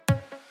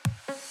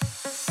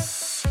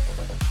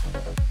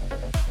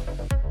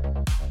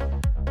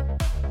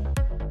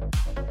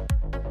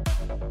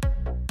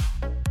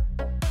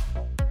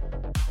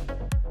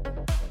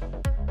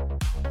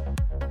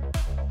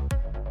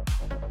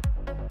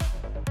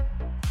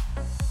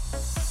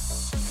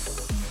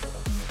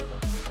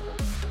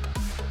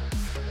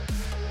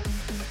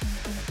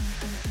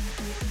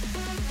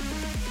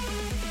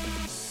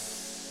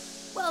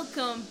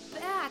Welcome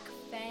back,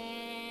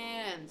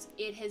 fans.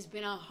 It has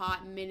been a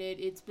hot minute.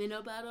 It's been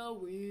about a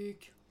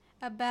week.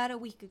 About a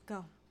week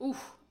ago.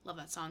 Oof, love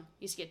that song.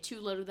 Used to get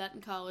too loaded with that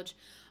in college.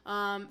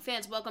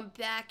 Fans, welcome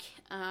back.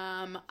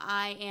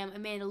 I am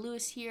Amanda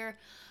Lewis here,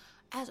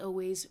 as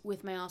always,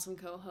 with my awesome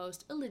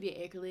co-host, Olivia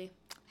Akerley.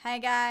 Hi,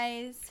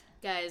 guys.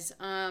 Guys,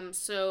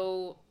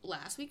 so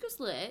last week was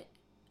lit.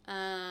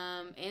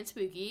 And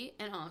spooky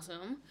and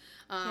awesome.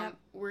 Yep.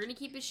 We're gonna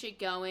keep this shit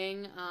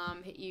going.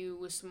 Hit you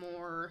with some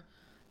more,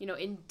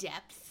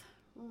 in-depth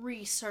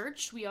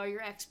research. We are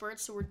your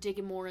experts, so we're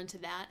digging more into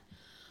that.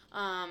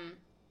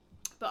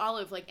 But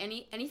Olive,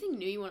 anything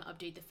new you want to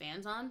update the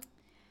fans on?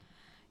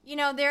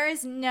 There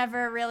is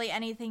never really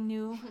anything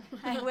new.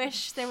 I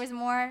wish there was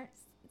more,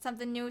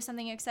 something new,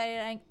 something exciting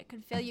I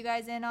could fill you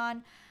guys in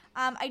on.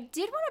 I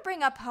did want to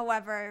bring up,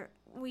 however,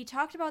 we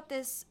talked about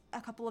this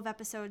a couple of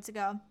episodes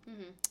ago,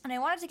 and I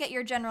wanted to get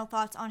your general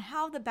thoughts on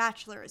how The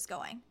Bachelor is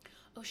going.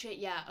 Oh, shit,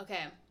 yeah,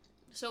 okay.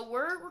 So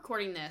we're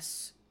recording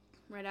this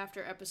right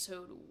after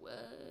episode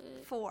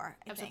 4,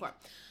 I Episode think.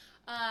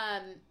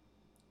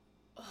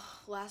 4.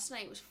 Last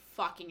night was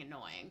fucking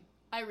annoying.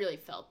 I really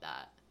felt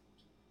that.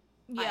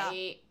 Yeah.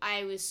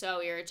 I was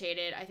so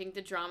irritated. I think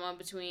the drama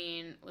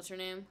between, what's her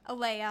name?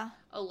 Alea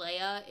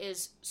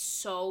is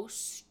so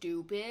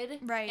stupid.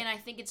 Right. And I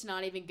think it's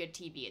not even good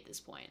TV at this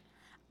point.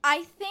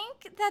 I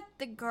think that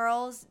the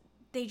girls,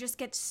 they just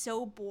get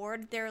so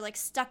bored. They're like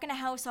stuck in a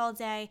house all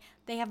day.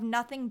 They have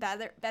nothing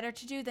better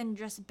to do than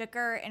just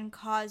bicker and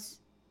cause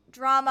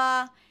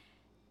drama.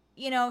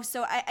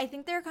 So I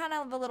think they're kind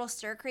of a little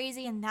stir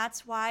crazy, and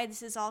that's why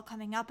this is all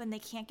coming up and they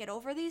can't get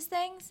over these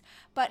things.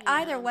 But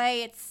either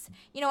way, it's,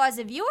 as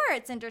a viewer,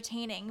 it's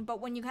entertaining.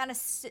 But when you kind of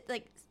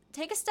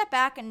take a step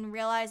back and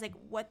realize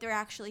what they're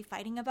actually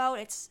fighting about,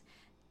 it's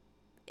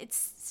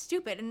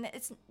stupid and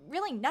it's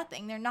really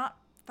nothing. They're not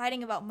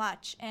fighting about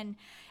much. And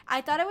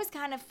I thought it was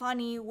kind of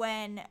funny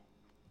when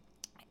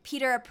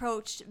Peter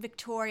approached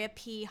Victoria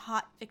P,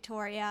 hot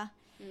Victoria,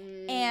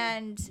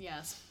 and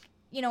yes,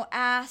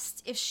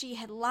 asked if she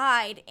had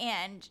lied,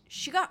 and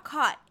she got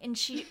caught, and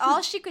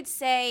all she could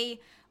say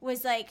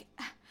was I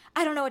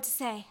don't know what to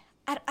say.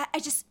 I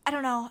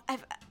don't know.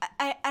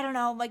 I don't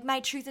know. My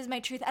truth is my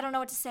truth. I don't know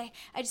what to say.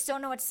 I just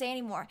don't know what to say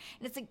anymore.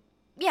 And it's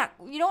yeah,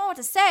 you don't know what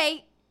to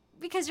say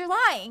because you're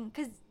lying,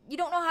 because you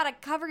don't know how to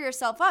cover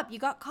yourself up. You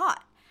got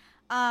caught.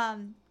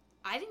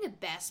 I think the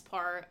best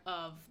part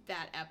of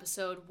that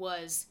episode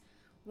was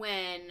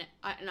when,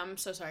 and I'm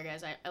so sorry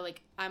guys,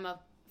 I'm a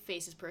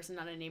faces person,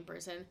 not a name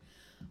person.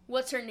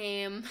 What's her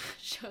name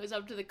shows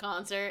up to the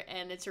concert,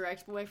 and it's her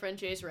ex-boyfriend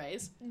Chase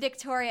Rice.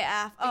 Victoria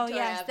F. Oh,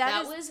 yes.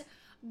 That was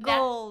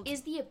gold. That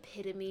is the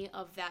epitome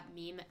of that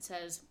meme that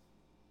says,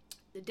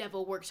 the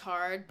devil works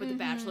hard, but the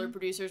Bachelor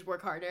producers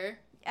work harder.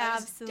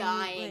 Absolutely. I was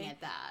dying at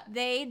that.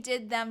 They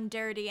did them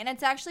dirty. And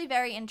it's actually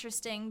very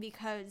interesting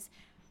because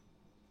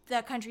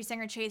the country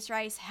singer Chase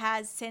Rice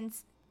has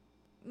since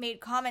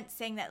made comments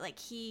saying that,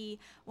 he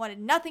wanted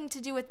nothing to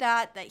do with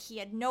that he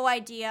had no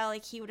idea,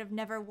 he would have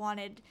never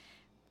wanted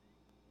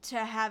to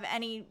have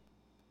any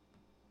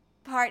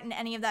part in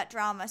any of that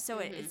drama. So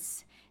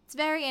it's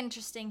very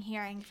interesting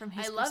hearing from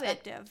his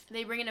perspective. I love it.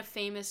 They bring in a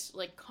famous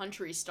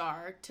country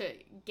star to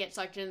get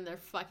sucked into their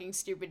fucking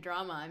stupid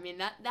drama. I mean,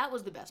 that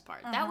was the best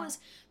part. That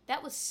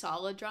was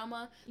solid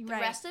drama. The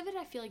rest of it,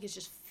 I feel is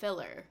just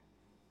filler.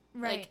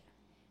 Right.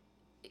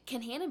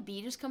 Can Hannah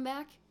B just come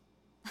back?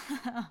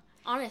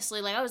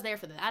 Honestly, I was there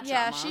for that drama.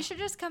 Yeah, she should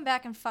just come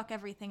back and fuck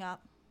everything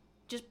up.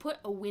 Just put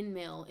a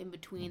windmill in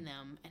between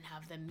them and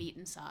have them meet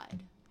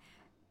inside.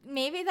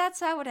 Maybe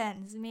that's how it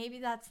ends. Maybe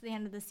that's the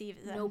end of the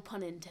season. No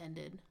pun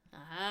intended.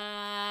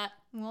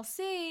 We'll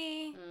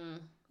see.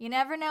 You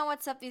never know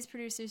what's up these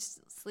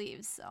producers'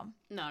 sleeves, so.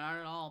 No, not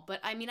at all.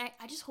 But, I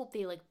just hope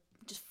they,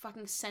 just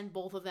fucking send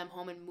both of them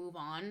home and move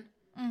on.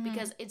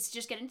 Because it's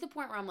just getting to the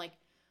point where I'm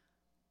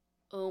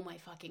oh my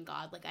fucking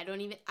God.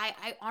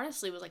 I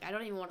honestly was I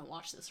don't even want to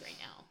watch this right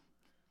now.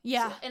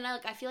 Yeah. So, and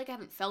I feel I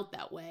haven't felt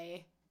that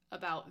way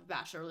about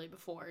Bachelor really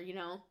before,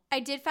 I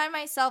did find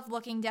myself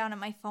looking down at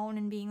my phone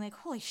and being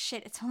holy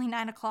shit, it's only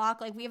 9 o'clock.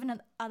 We have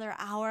another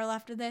hour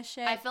left of this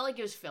shit. I felt it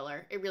was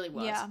filler. It really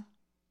was. Yeah.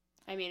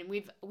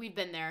 We've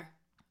been there.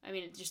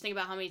 Just think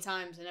about how many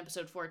times in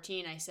episode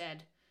 14 I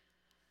said,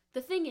 the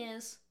thing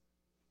is,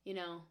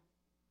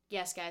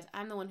 yes, guys,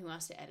 I'm the one who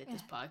has to edit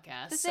this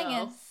podcast.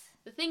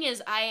 The thing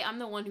is, I'm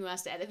the one who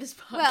has to edit this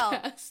podcast.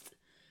 Well,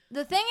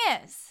 the thing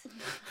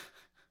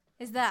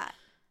is that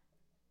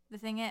the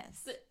thing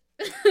is,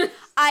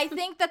 I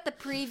think that the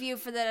preview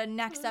for the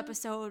next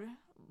episode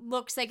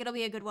looks like it'll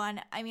be a good one.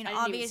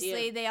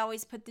 Obviously, they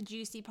always put the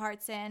juicy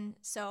parts in,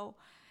 so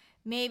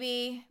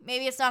maybe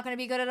it's not going to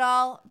be good at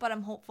all, but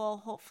I'm hopeful.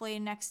 Hopefully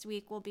next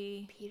week will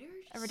be Peter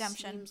a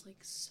redemption. Seems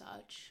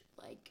such,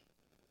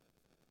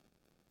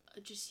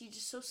 he's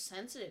just so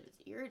sensitive.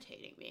 It's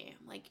irritating me.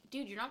 I'm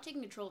dude, you're not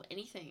taking control of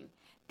anything.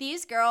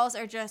 These girls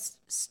are just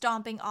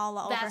stomping all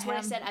over him. That's what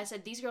I said. I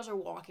said, these girls are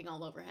walking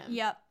all over him.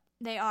 Yep.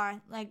 They are.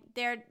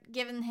 They're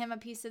giving him a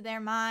piece of their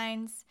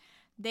minds.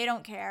 They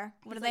don't care.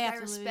 What do they have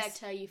to lose? I respect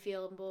how you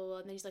feel and blah, blah, blah.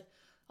 And then he's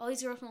all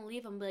these girls want to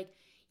leave him. Be like,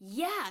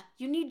 yeah,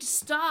 you need to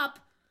stop.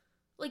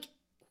 Like,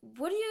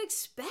 what do you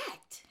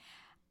expect?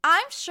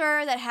 I'm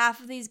sure that half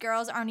of these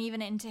girls aren't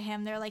even into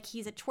him. They're like,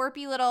 he's a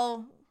twerpy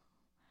little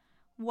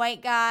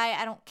white guy.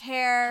 I don't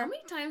care. How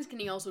many times can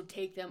he also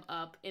take them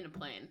up in a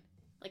plane?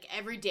 Like,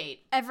 every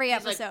date. Every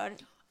He's episode.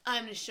 Like,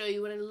 I'm going to show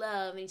you what I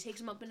love. And he takes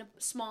them up in a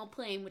small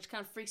plane, which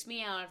kind of freaks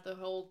me out after the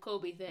whole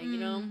Kobe thing, you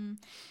know?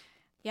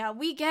 Yeah,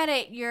 we get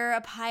it. You're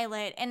a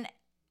pilot. And,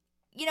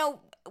 you know,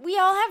 we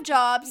all have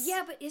jobs.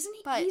 Yeah, but isn't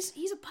he? But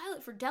he's a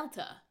pilot for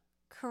Delta.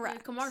 Correct.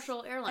 Like a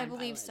commercial airline I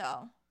believe pilot,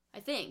 so. I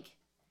think.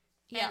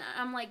 Yeah. And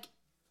I'm like,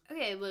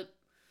 okay, but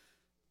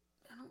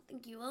I don't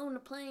think you own a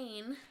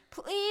plane.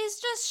 Please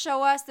just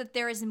show us that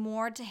there is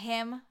more to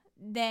him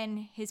than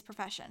his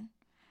profession.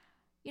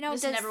 You know,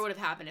 this never would have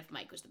happened if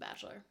Mike was the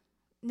Bachelor.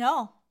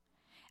 No.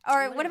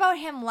 Or what about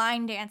him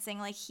line dancing?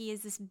 Like, he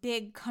is this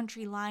big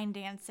country line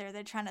dancer.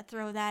 They're trying to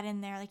throw that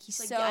in there. Like, he's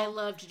like, so... I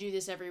love to do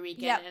this every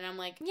weekend. Yep. And I'm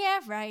like...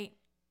 Yeah, right.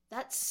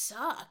 That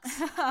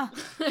sucks.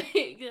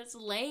 Like, that's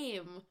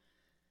lame.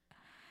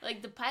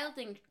 Like, the pilot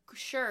thing,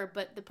 sure,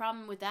 but the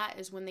problem with that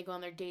is when they go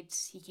on their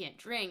dates, he can't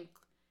drink.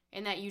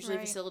 And that usually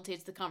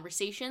facilitates the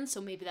conversation,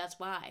 so maybe that's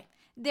why.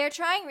 They're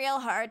trying real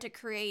hard to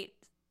create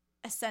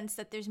a sense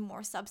that there's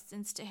more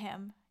substance to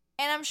him.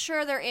 And I'm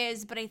sure there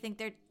is, but I think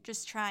they're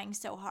just trying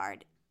so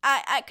hard.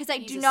 Because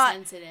He's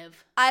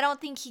sensitive. I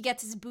don't think he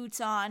gets his boots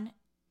on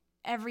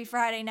every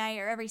Friday night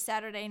or every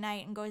Saturday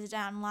night and goes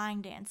down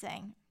line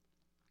dancing.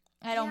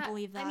 I don't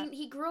believe that. I mean,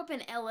 he grew up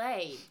in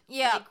L.A.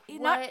 Yeah.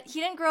 Like,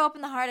 he didn't grow up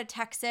in the heart of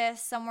Texas,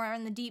 somewhere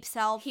in the deep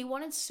south. He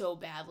wanted so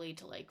badly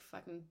to, like,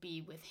 fucking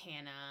be with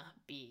Hannah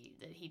B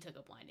that he took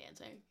up line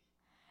dancing.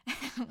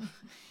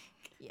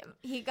 Yeah,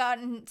 he got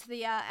into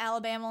the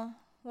Alabama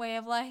way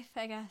of life,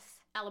 I guess.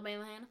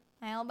 Alabama Hannah?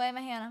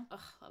 Alabama Hannah. Ugh,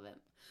 love it.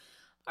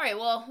 All right,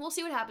 well, we'll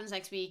see what happens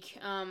next week.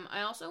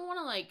 I also want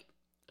to, like,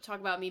 talk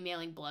about me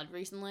mailing blood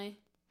recently.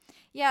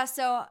 Yeah,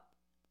 so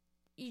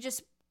you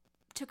just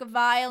took a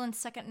vial and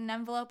stuck it in an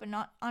envelope and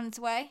not on its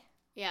way?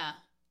 Yeah.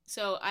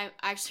 So I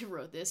actually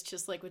wrote this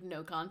just, like, with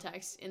no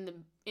context.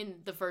 In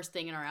the first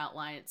thing in our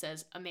outline, it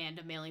says,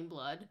 Amanda mailing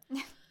blood.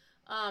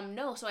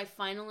 No, so I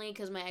finally,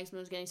 because my eczema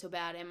was getting so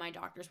bad and my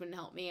doctors wouldn't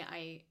help me,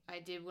 I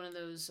did one of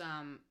those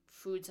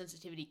food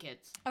sensitivity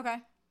kits. Okay.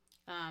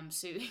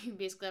 So you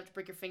basically have to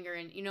prick your finger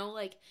in, you know,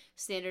 like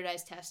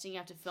standardized testing, you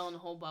have to fill in a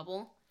whole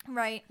bubble.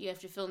 Right. You have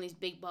to fill in these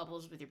big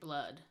bubbles with your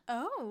blood.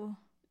 Oh.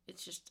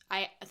 It's just,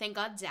 I thank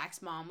God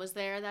Zach's mom was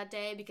there that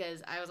day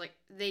because I was like,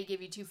 they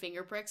give you 2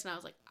 finger pricks and I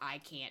was like, I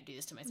can't do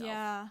this to myself.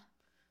 Yeah.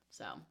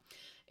 So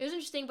it was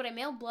interesting, but I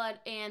mailed blood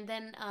and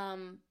then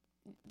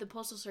the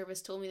postal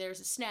service told me there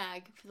was a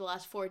snag for the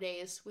last 4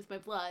 days with my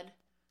blood.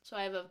 So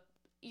I have a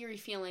eerie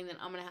feeling that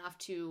I'm going to have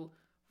to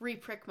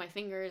re-prick my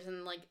fingers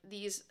and like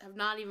these have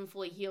not even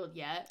fully healed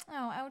yet.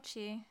 Oh,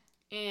 ouchie.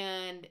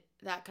 And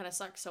that kind of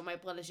sucks. So my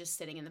blood is just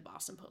sitting in the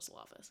Boston Postal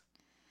Office.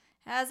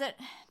 As it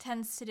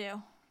tends to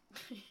do.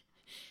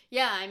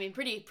 Yeah, I mean,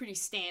 pretty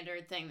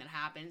standard thing that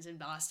happens in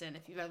Boston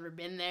if you've ever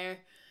been there.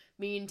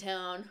 Mean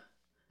town.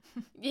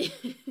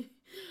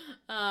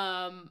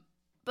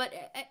 But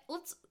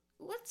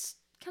let's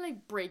kind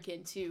of break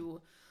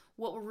into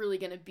what we're really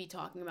going to be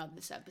talking about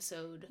this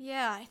episode.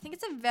 Yeah, I think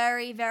it's a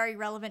very, very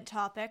relevant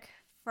topic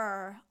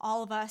for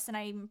all of us, and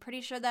I'm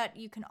pretty sure that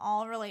you can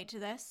all relate to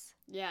this.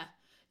 Yeah.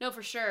 No,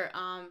 for sure.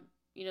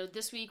 You know,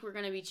 this week we're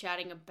going to be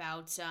chatting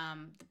about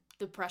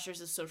the pressures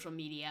of social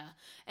media.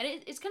 And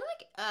it's kind of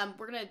like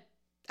we're going to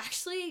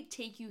actually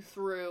take you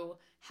through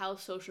how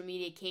social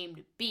media came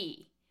to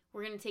be.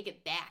 We're going to take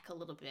it back a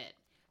little bit.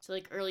 So,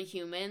 like, early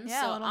humans.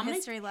 Yeah, so a little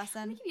history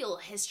lesson. I'm going to give you a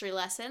little history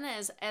lesson,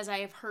 as I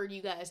have heard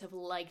you guys have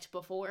liked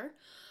before.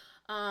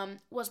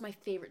 Was my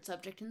favorite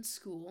subject in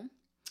school.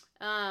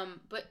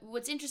 But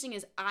what's interesting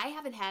is I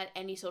haven't had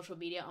any social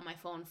media on my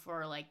phone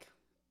for, like,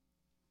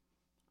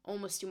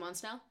 almost 2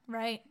 months now.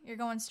 Right. You're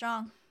going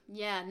strong.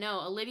 Yeah,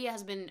 no, Olivia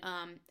has been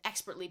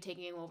expertly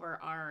taking over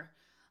our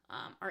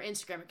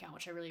Instagram account,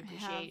 which I really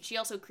appreciate. She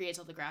also creates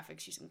all the graphics.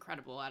 She's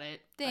incredible at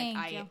it.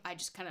 Thank you. I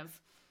just kind of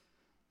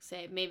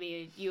say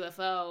maybe a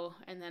UFO,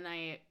 and then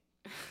I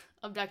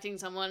abducting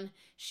someone.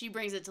 She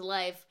brings it to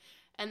life,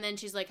 and then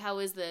she's like, "How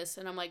is this?"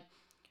 And I'm like,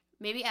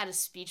 maybe add a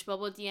speech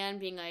bubble at the end,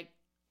 being like,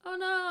 "Oh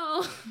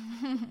no,"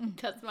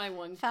 that's my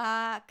one.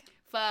 Fuck.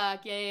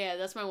 Yeah.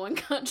 That's my one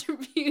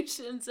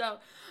contribution. So,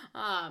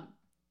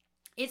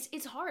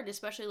 it's hard,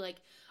 especially like,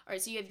 all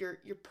right, so you have your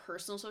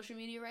personal social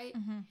media, right?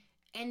 Mm-hmm.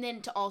 And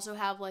then to also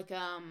have like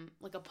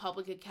a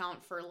public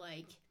account for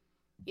like,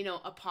 you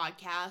know, a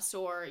podcast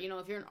or, you know,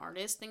 if you're an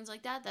artist, things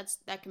like that,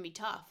 that can be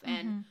tough. Mm-hmm.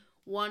 And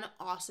one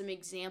awesome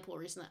example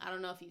recently, I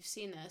don't know if you've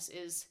seen this,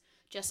 is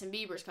Justin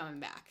Bieber's coming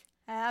back.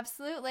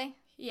 Absolutely.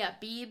 Yeah,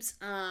 Biebs,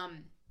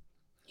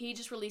 he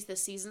just released the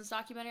Seasons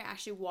documentary. I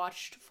actually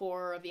watched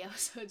 4 of the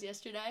episodes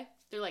yesterday.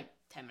 They're like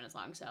 10 minutes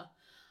long, so.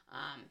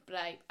 But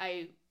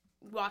I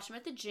watched him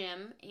at the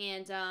gym,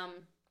 and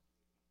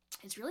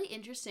it's really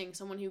interesting.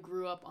 Someone who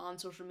grew up on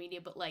social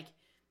media, but like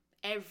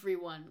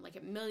everyone,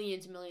 like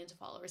millions and millions of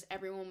followers,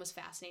 everyone was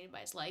fascinated by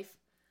his life.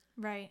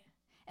 Right.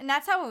 And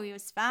that's how he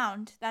was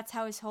found. That's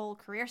how his whole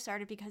career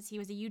started, because he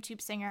was a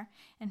YouTube singer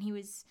and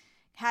he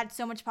had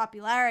so much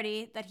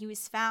popularity that he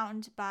was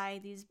found by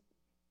these,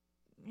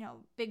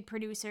 big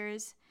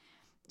producers.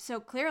 So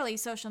clearly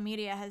social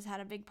media has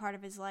had a big part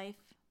of his life.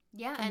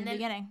 Yeah, from the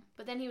beginning.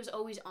 But then he was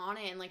always on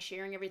it and like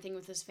sharing everything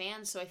with his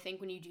fans. So I think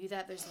when you do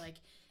that, there's like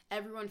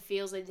everyone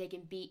feels like they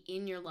can be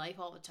in your life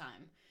all the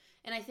time.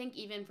 And I think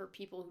even for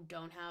people who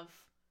don't have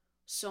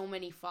so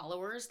many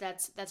followers,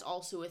 that's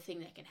also a thing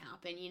that can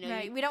happen.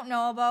 Right. We don't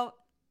know about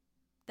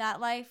that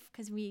life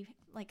because we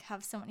like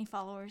have so many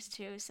followers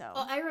too. So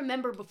I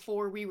remember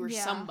before we were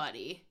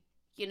somebody,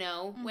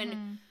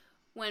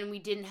 when we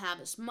didn't have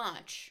as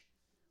much.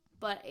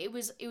 But it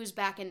was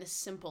back in the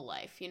simple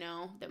life,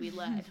 that we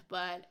led.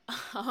 But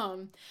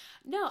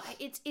no,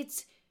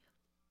 it's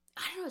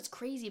I don't know, it's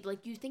crazy. But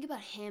like you think about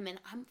him, and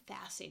I'm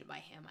fascinated by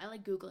him. I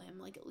like Google him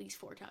like at least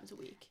 4 times a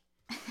week.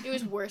 It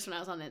was worse when I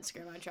was on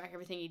Instagram. I would track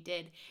everything he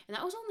did, and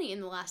that was only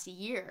in the last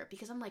year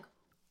because I'm like,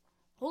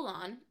 hold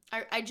on.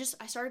 I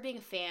started being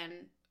a fan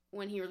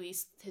when he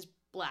released his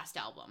last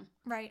album,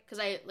 right? Because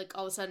I like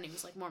all of a sudden he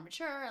was like more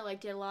mature. I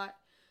liked it a lot,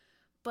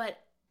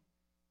 but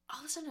all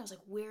of a sudden I was like,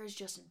 where's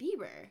Justin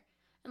Bieber?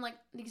 And like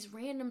these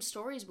random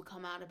stories would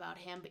come out about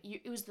him, but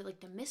it was the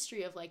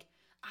mystery of like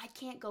I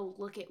can't go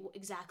look at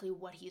exactly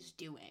what he's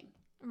doing,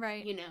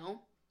 right?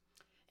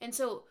 And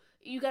so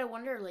you gotta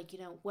wonder like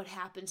what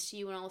happens to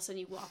you when all of a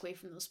sudden you walk away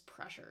from those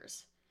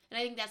pressures. And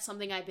I think that's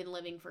something I've been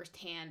living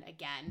firsthand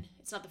again.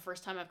 It's not the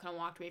first time I've kind of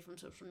walked away from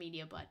social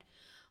media, but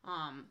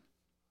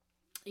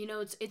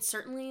it's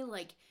certainly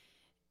like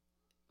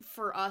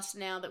for us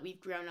now that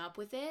we've grown up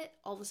with it,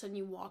 all of a sudden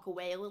you walk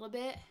away a little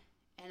bit.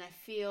 And I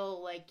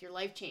feel like your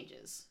life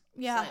changes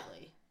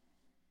slightly,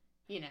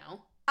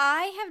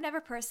 I have never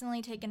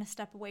personally taken a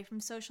step away from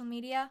social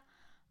media.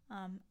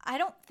 I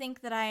don't think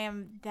that I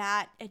am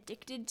that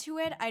addicted to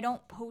it. I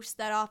don't post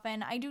that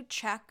often. I do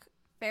check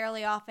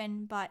fairly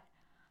often, but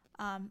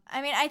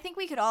I think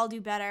we could all do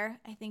better.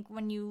 I think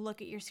when you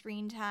look at your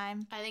screen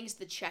time. I think it's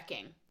the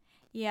checking.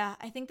 Yeah,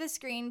 I think the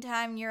screen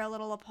time, you're a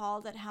little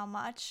appalled at how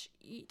much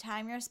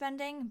time you're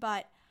spending,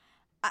 but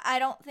I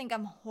don't think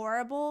I'm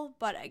horrible,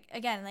 but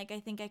again, like I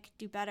think I could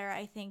do better.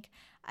 I think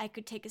I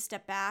could take a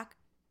step back,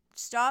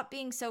 stop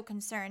being so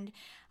concerned.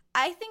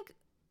 I think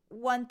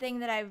one thing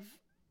that I've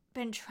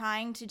been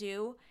trying to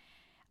do,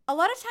 a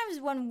lot of times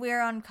when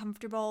we're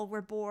uncomfortable,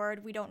 we're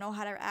bored, we don't know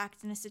how to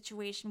act in a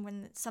situation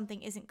when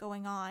something isn't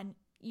going on,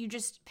 you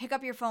just pick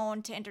up your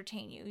phone to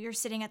entertain you. You're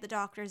sitting at the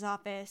doctor's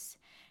office,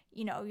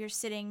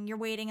 you're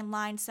waiting in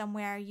line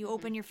somewhere, you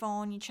open your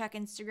phone, you check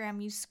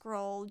Instagram, you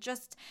scroll,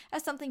 just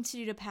as something to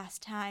do to pass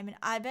time. And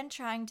I've been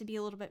trying to be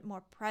a little bit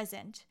more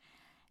present,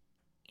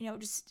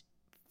 just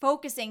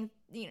focusing,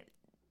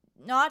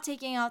 not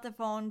taking out the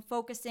phone,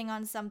 focusing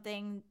on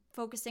something,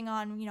 focusing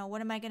on,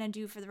 what am I going to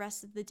do for the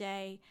rest of the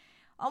day?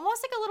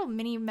 Almost like a little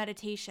mini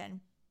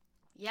meditation.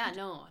 Yeah,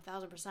 no,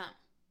 1,000%.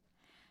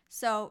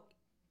 So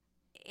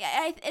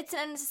it's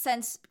in a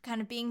sense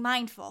kind of being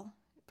mindful.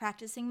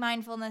 Practicing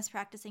mindfulness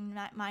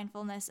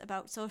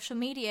about social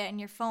media and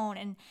your phone,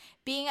 and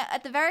being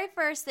at the very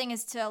first thing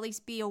is to at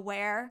least be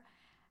aware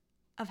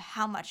of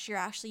how much you're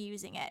actually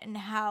using it and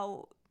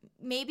how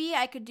maybe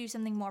I could do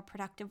something more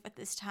productive with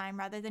this time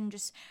rather than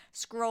just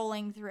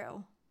scrolling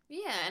through.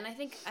 Yeah, and I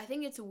think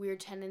it's a weird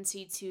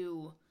tendency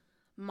to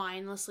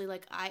mindlessly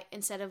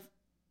instead of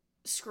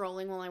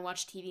scrolling while I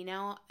watch TV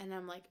now, and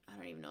I'm like, I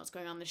don't even know what's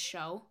going on in this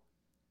show.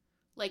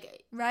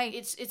 Like, right.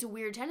 It's a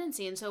weird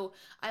tendency. And so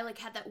I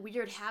had that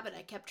weird habit.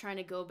 I kept trying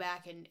to go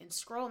back and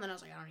scroll. And then I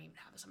was like, I don't even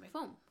have this on my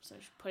phone. So I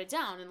just put it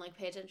down and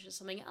pay attention to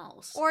something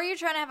else. Or you're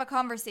trying to have a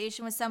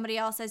conversation with somebody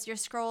else as you're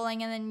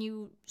scrolling. And then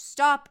you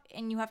stop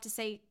and you have to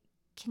say,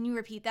 can you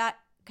repeat that?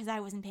 Because I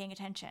wasn't paying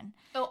attention.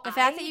 The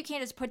fact that you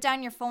can't just put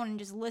down your phone and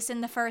just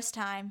listen the first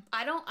time.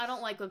 I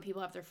don't like when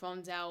people have their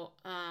phones out.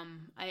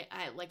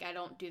 I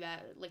don't do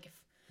that. Like if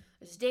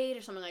it's a date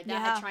or something like that,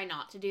 yeah. I try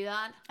not to do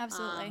that.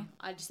 Absolutely.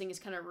 I just think it's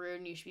kind of rude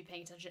and you should be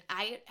paying attention.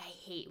 I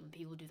hate when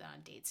people do that on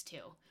dates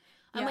too.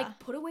 I'm like,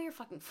 put away your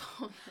fucking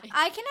phone.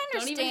 I can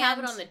understand. Don't even have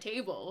it on the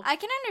table. I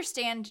can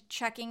understand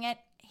checking it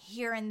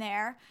here and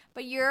there,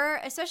 but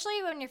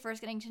especially when you're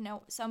first getting to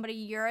know somebody,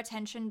 your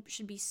attention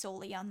should be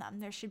solely on them.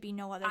 There should be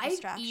no other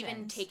distractions. I've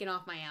even taken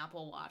off my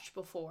Apple Watch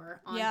before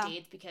on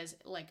dates because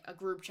a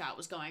group chat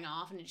was going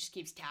off and it just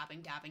keeps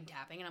tapping,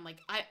 and I'm like,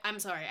 I'm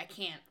sorry, I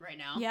can't right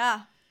now.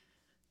 Yeah.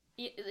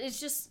 It's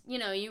just,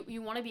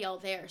 you want to be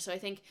out there. So I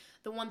think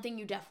the one thing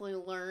you definitely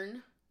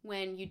learn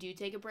when you do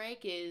take a break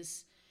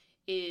is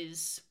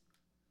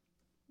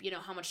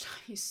how much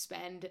time you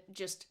spend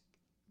just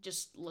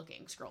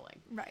scrolling.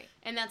 Right.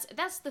 And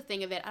that's the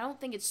thing of it. I don't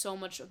think it's so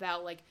much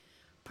about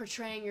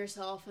portraying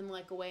yourself in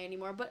a way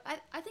anymore. But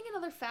I think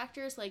another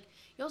factor is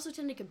you also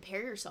tend to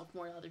compare yourself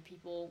more to other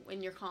people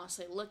when you're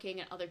constantly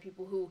looking at other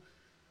people who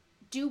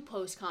do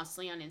post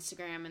constantly on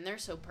Instagram and they're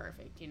so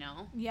perfect,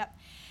 Yep.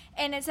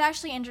 And it's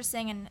actually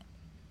interesting, and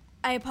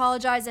I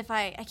apologize if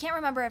I can't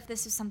remember if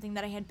this was something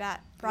that I had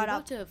brought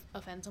up. to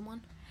offend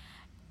someone?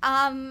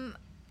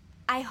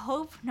 I I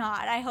hope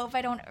not. I hope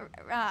I don't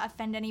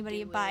offend anybody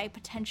Do it. by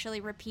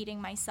potentially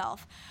repeating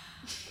myself.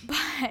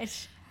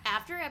 But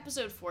After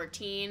episode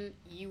 14,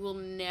 you will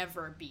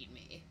never beat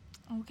me.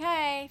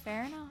 okay,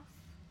 fair enough.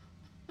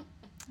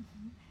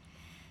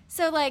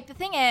 So, like, the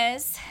thing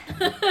is,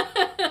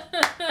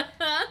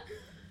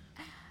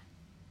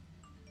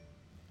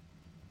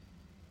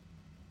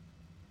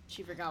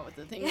 She forgot what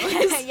the thing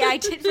was. yeah, I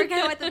did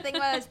forget what the thing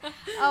was.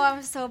 Oh,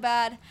 I'm so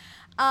bad.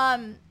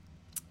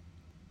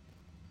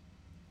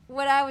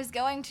 What I was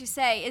going to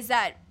say is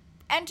that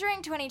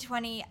entering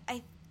 2020,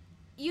 I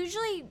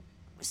usually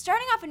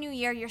starting off a new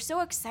year, you're so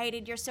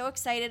excited. You're so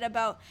excited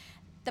about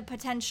the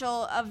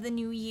potential of the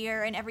new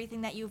year and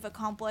everything that you've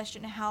accomplished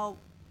and how,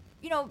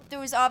 there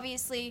was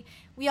obviously,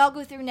 we all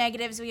go through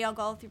negatives, we all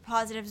go through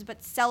positives,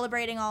 but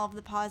celebrating all of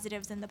the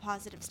positives and the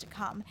positives to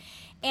come.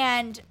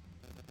 And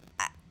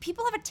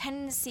people have a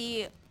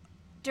tendency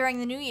during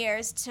the New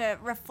Year's to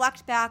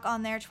reflect back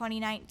on their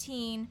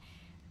 2019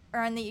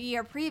 or in the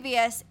year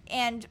previous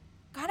and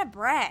kind of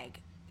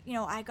brag.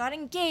 I got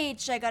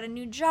engaged, I got a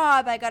new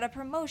job, I got a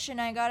promotion,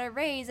 I got a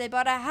raise, I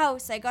bought a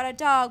house, I got a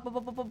dog, blah,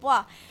 blah, blah, blah,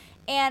 blah.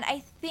 And I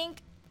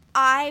think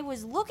I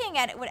was looking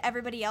at what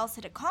everybody else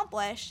had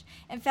accomplished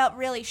and felt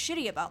really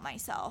shitty about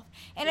myself.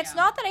 And it's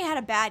not that I had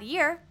a bad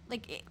year.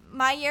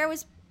 My year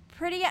was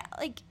pretty,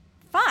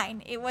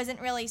 fine. It wasn't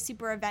really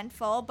super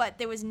eventful, but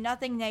there was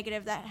nothing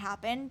negative that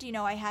happened.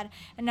 I had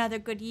another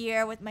good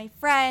year with my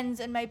friends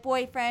and my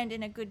boyfriend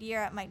and a good year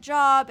at my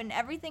job, and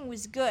everything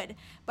was good,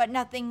 but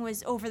nothing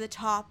was over the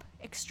top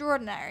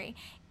extraordinary.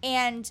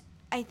 And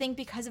I think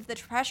because of the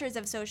pressures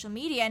of social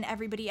media and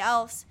everybody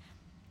else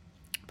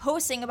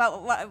posting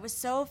about what was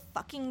so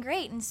fucking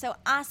great and so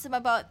awesome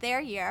about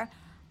their year,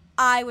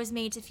 I was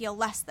made to feel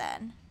less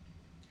than.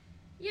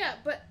 Yeah,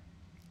 but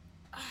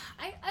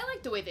I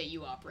like the way that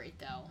you operate,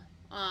 though.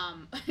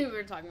 We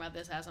were talking about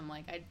this as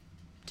I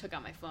took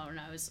out my phone and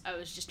I was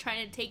just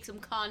trying to take some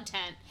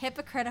content.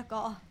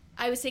 Hypocritical.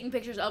 I was taking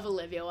pictures of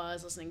Olivia while I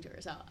was listening to her.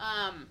 So,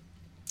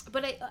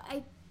 but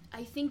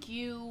I think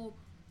you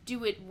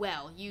do it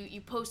well.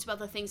 You post about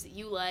the things that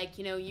you like.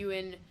 You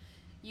and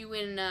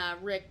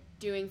Rick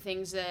doing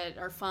things that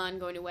are fun,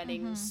 going to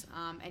weddings,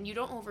 and you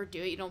don't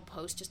overdo it. You don't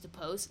post just to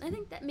post. And I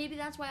think that maybe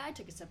that's why I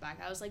took a step back.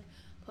 I was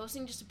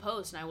posting just to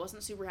post, and I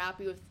wasn't super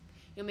happy with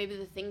maybe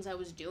the things I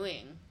was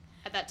doing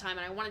at that time,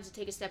 and I wanted to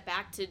take a step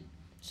back to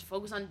just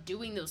focus on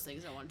doing those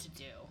things I wanted to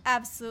do.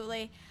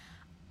 Absolutely.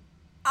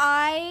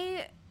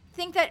 I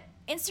think that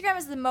Instagram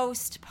is the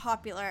most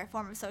popular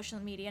form of social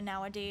media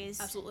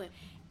nowadays. Absolutely.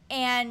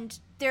 And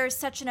there's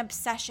such an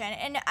obsession.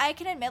 And I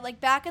can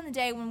admit, back in the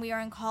day when we were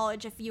in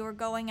college, if you were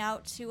going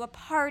out to a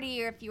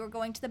party or if you were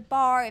going to the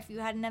bar, if you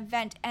had an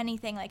event,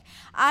 anything,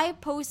 I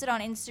posted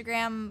on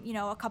Instagram,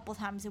 a couple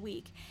times a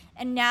week.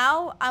 And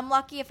now I'm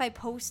lucky if I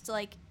post,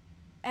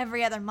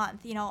 every other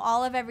month.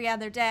 All of every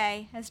other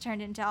day has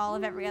turned into all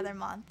of every other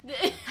month.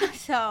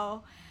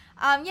 So,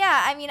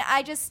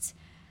 I just,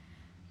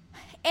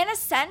 in a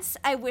sense,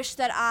 I wish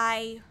that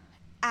I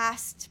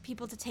asked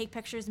people to take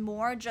pictures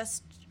more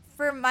just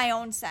for my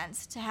own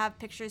sense, to have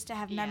pictures, to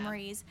have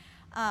memories.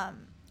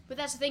 But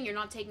that's the thing, you're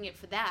not taking it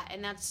for that,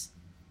 and that's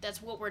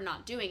what we're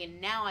not doing. And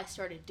now I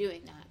started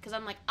doing that because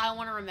I'm I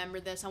want to remember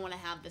this, I want to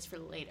have this for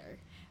later.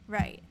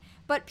 Right.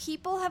 But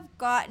people have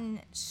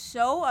gotten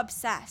so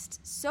obsessed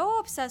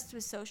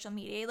with social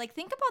media.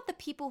 Think about the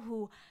people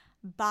who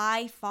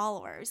buy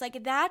followers. Think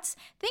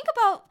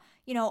about,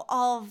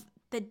 all of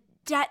the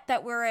debt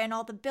that we're in,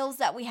 all the bills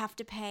that we have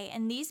to pay,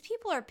 and these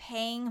people are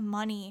paying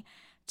money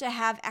to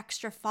have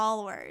extra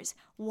followers.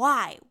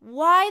 Why?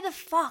 Why the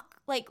fuck?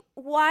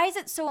 Why is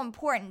it so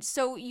important?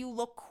 So you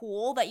look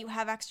cool that you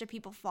have extra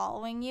people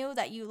following you,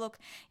 that you look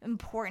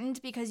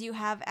important because you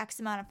have X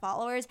amount of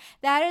followers?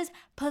 That is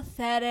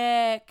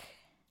pathetic.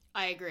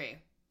 I agree.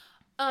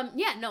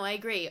 I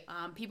agree.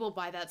 People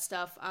buy that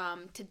stuff.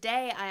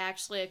 Today,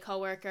 a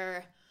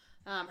coworker,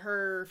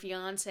 her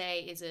fiance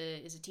is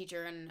a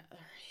teacher, and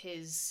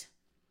his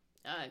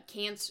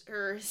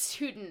her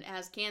student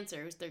has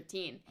cancer, who's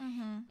 13.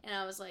 Mm-hmm. And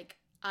I was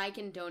I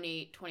can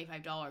donate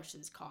 $25 to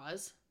this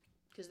cause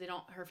because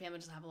her family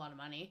doesn't have a lot of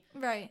money.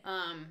 Right.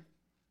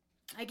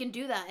 I can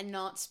do that and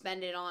not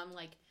spend it on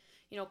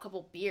a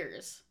couple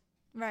beers.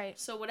 Right.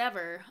 So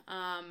whatever.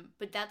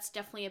 But that's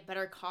definitely a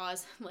better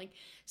cause than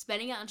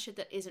spending it on shit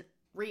that isn't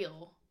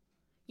real.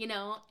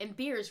 And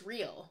beer is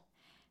real.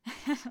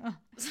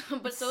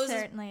 But so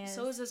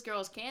is this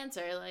girl's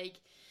cancer.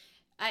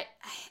 I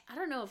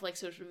don't know if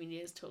social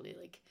media is totally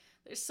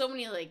there's so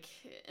many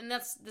and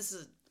this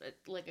is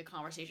a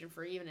conversation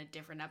for even a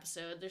different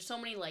episode. There's so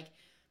many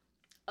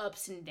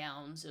ups and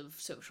downs of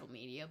social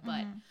media,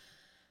 but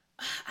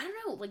I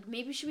don't know,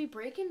 maybe should we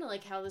break into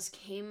how this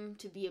came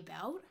to be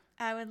about?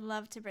 I would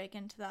love to break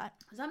into that.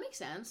 Does that make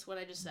sense, what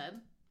I just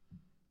said?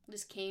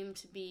 This came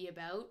to be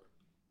about?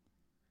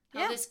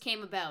 How this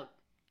came about?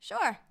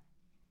 Sure.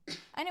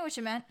 I knew what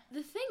you meant.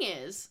 The thing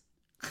is,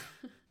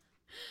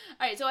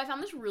 alright, so I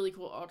found this really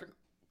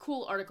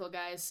cool article,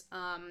 guys,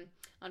 on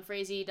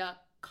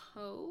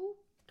Phrasey.co.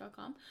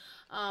 facebook.com.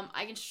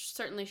 I can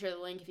certainly share the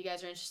link if you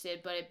guys are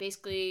interested, but it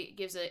basically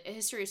gives a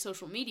history of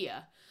social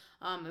media.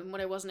 And what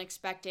I wasn't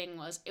expecting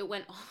was it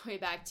went all the way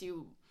back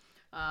to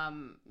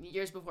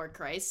years before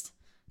Christ.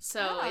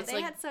 So it's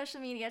they had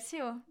social media too.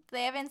 Do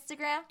they have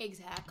Instagram?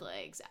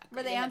 Exactly.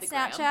 Were they on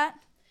Snapchat?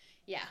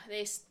 Yeah,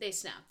 they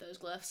snapped those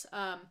glyphs.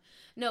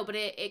 No, but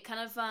it kind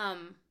of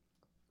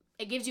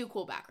it gives you a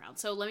cool background.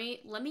 So let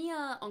me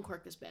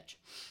uncork this bitch.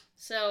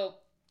 So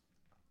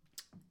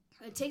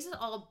it takes us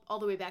all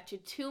the way back to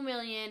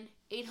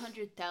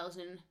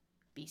 2,800,000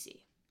 BC.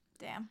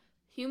 Damn.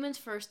 Humans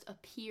first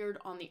appeared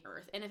on the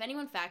Earth. And if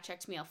anyone fact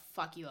checks me, I'll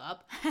fuck you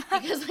up.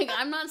 Because,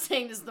 I'm not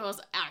saying this is the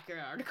most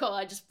accurate article.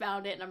 I just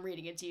found it and I'm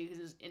reading it to you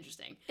because it's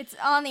interesting. It's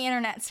on the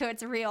internet, so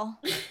it's real.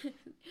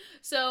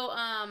 So,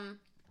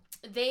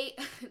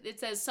 it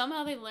says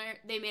somehow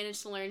they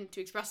managed to learn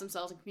to express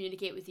themselves and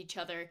communicate with each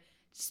other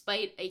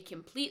despite a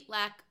complete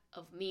lack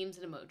of memes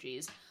and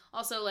emojis.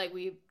 Also,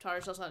 we taught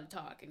ourselves how to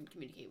talk and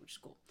communicate, which is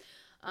cool.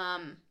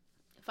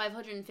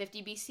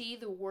 550 BC,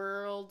 the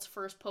world's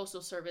first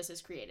postal service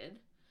is created.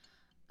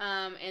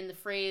 And the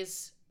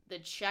phrase, the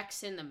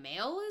checks in the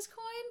mail is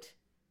coined,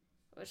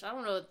 which I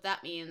don't know what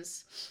that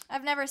means.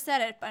 I've never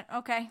said it, but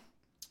okay.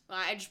 Well,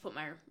 I just put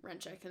my rent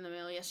check in the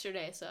mail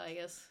yesterday, so I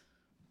guess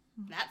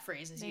that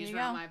phrase is used There you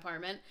around go. my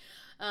apartment.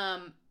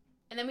 And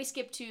then we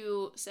skip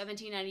to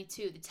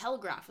 1792. The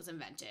telegraph was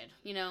invented,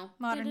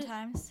 Modern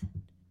times.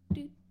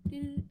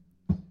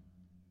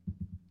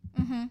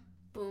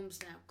 Boom,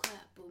 snap,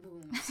 clap, boom,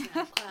 boom,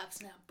 snap, clap,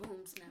 snap,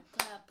 boom, snap,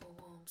 clap, boom,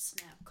 boom,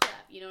 snap,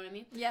 clap. You know what I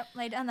mean? Yep,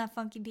 lay down that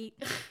funky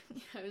beat.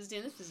 I was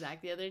doing this to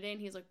Zach the other day, and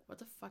he's like, what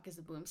the fuck is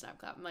the boom, snap,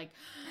 clap? I'm like,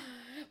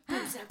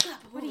 boom, snap,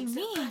 clap, boom, What do you snap,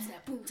 mean? clap,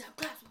 snap, boom, snap,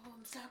 clap,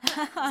 boom, snap,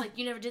 clap. I was like,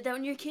 you never did that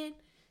when you were a kid?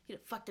 You had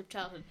a fucked up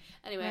childhood.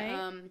 Anyway,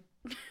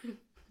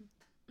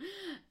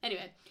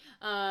 Right?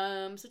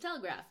 so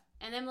telegraph.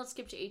 And then let's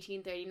skip to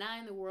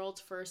 1839. The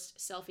world's first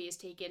selfie is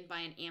taken by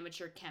an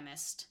amateur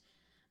chemist,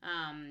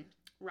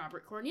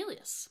 Robert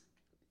Cornelius.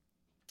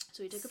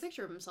 So he took a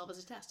picture of himself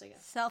as a test, I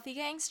guess. Selfie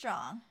gang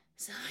strong.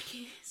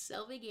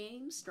 Selfie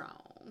game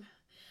strong.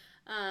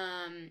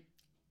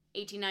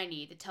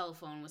 1890, the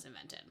telephone was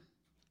invented.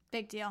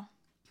 Big deal.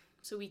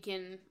 So we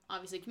can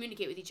obviously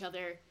communicate with each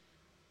other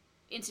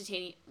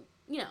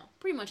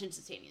pretty much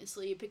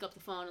instantaneously. You pick up the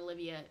phone,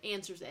 Olivia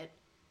answers it,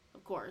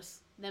 of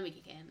course. Then we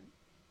can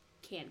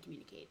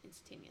communicate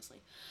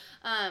instantaneously.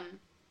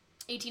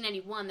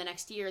 1891, the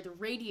next year, the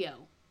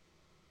radio.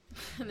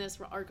 And this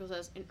article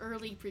says, an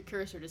early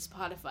precursor to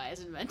Spotify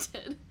is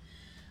invented.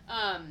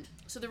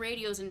 So the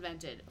radio is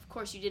invented. Of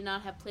course, you did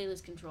not have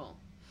playlist control.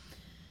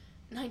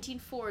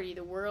 1940,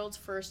 the world's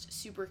first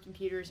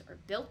supercomputers are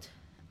built.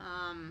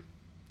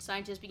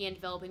 Scientists began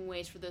developing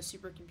ways for those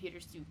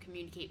supercomputers to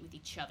communicate with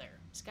each other.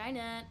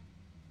 Skynet.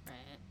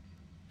 Right.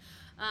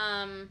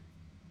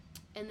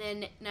 And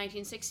then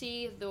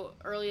 1960, the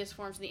earliest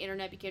forms of the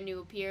internet began to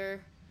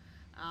appear.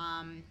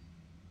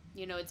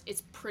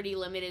 It's pretty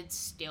limited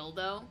still,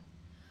 though.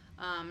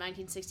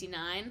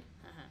 1969.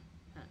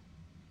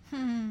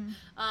 From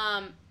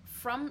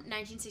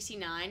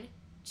 1969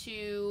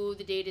 to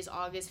the date is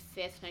August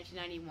 5th,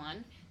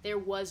 1991, there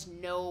was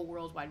no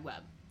World Wide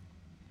Web.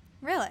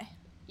 Really?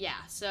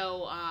 Yeah,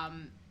 so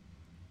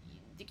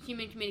the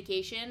human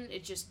communication,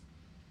 it's just,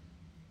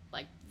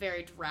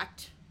 very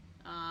direct.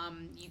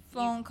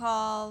 Phone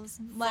calls,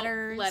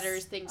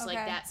 letters. Things like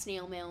that,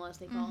 snail mail, as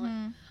they call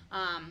it.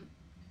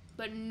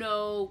 But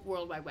no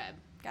World Wide Web.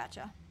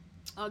 Gotcha.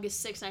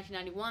 August 6,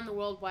 1991, the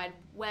World Wide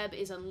Web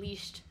is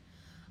unleashed.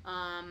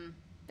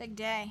 Big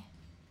day.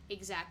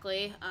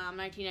 Exactly.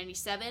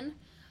 1997,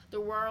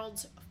 the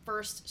world's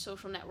first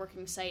social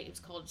networking site, it was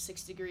called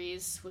 6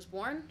 Degrees, was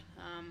born.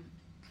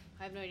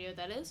 I have no idea what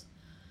that is,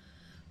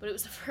 but it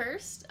was the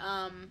first.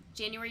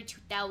 January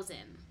 2000.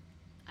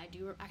 I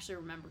do actually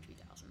remember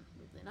 2000,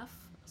 weirdly enough.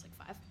 I was like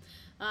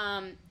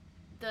 5.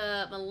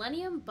 The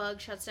Millennium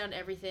Bug shuts down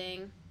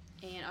everything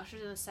and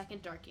ushers in the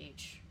second dark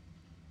age.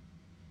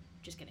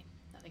 Just kidding.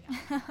 Nothing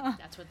happened.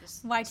 That's what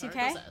this Y2K?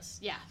 article says.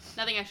 Yeah,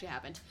 nothing actually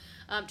happened.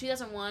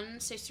 2001,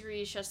 6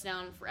 Degrees shuts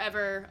down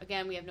forever.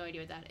 Again, we have no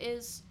idea what that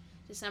is.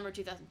 December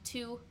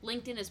 2002,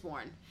 LinkedIn is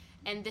born.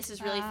 And this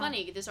is really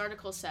funny. This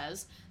article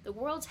says, the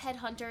world's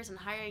headhunters and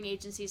hiring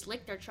agencies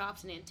lick their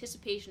chops in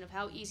anticipation of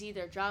how easy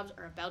their jobs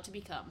are about to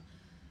become.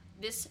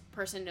 This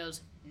person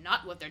knows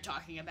not what they're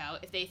talking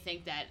about if they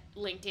think that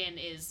LinkedIn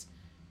is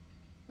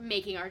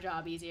making our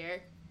job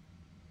easier.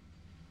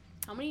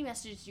 How many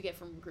messages do you get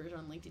from recruiters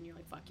on LinkedIn? You're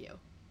like, fuck you.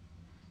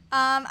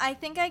 I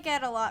think I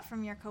get a lot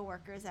from your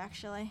coworkers,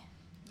 actually.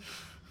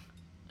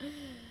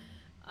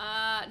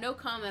 No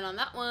comment on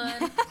that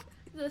one.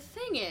 The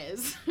thing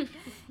is...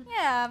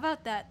 Yeah,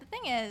 about that. The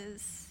thing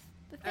is...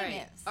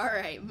 All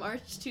right.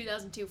 March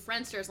 2002,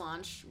 Friendster's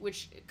launch,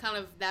 which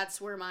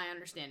that's where my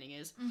understanding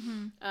is.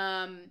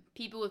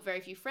 People with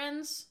very few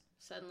friends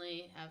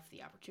suddenly have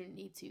the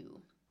opportunity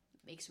to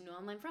make some new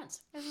online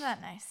friends. Isn't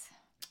that nice?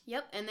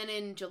 Yep, and then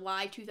in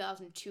July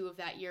 2002 of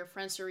that year,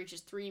 Friendster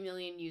reaches 3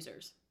 million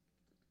users.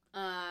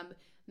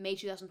 May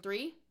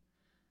 2003,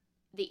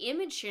 the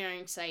image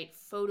sharing site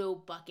Photo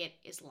Bucket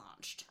is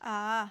launched.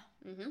 Ah.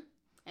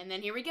 And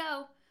then here we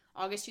go.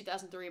 August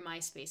 2003,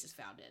 MySpace is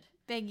founded.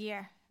 Big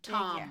year.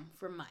 Tom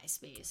from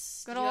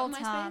MySpace. Good Did you old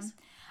have Tom. MySpace?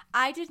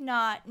 I did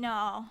not.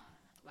 No.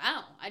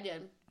 Wow, I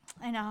did.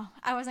 I know.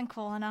 I wasn't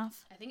cool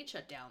enough. I think it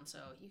shut down, so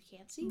you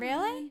can't see.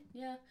 Really? Me.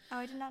 Yeah. Oh,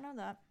 I did not know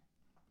that.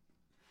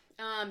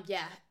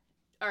 Yeah.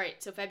 All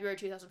right. So February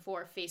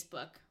 2004,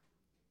 Facebook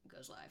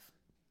goes live,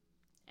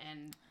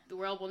 and the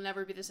world will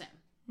never be the same.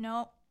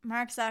 Nope.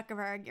 Mark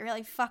Zuckerberg, you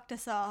really fucked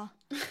us all.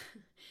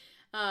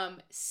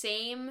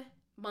 Same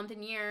month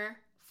and year,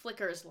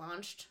 Flickr is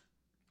launched.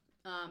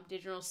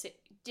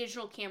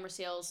 Digital camera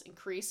sales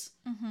increase.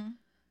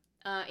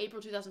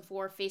 April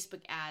 2004,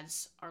 Facebook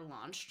ads are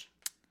launched,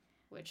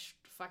 which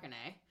fucking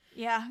A.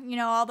 Yeah, you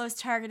know, all those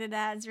targeted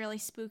ads really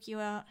spook you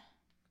out.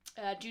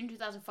 June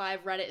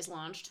 2005, Reddit is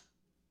launched.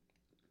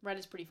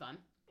 Reddit's pretty fun.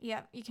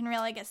 Yep, you can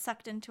really get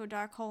sucked into a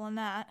dark hole in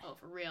that. Oh,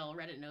 for real.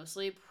 Reddit no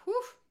sleep.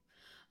 Whew.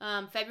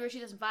 February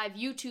 2005,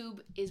 YouTube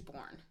is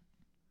born.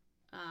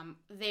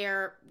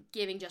 They're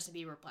giving Justin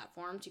Bieber a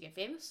platform to get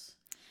famous.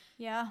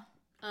 Yeah.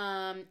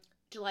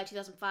 July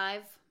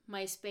 2005,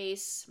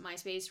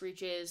 MySpace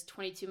reaches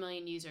 22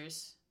 million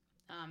users.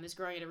 Is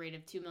growing at a rate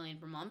of 2 million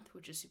per month,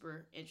 which is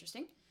super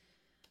interesting.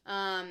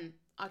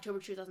 October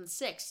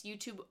 2006,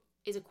 YouTube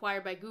is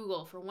acquired by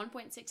Google for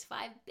 $1.65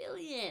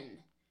 billion.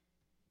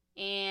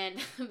 And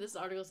this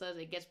article says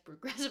it gets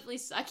progressively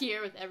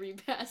suckier with every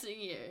passing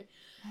year.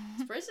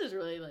 This person is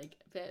really,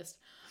 pissed.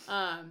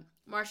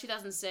 March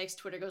 2006,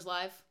 Twitter goes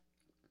live.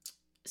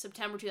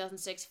 September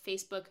 2006,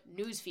 Facebook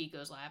newsfeed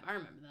goes live. I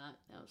remember that.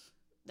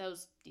 That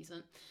was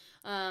decent.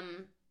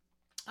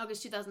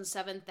 August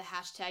 2007, the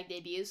hashtag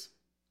debuts.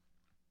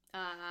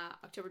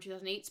 October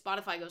 2008,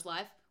 Spotify goes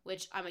live,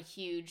 which I'm a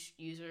huge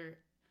user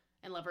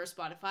and lover of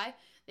Spotify.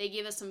 They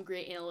give us some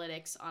great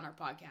analytics on our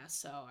podcast,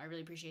 so I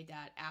really appreciate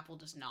that. Apple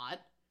does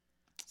not.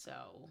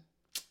 So,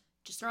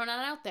 just throwing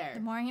that out there. The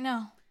more you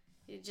know.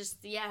 It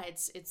just,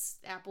 it's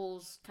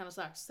Apple's kind of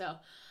sucks. So,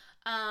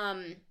 all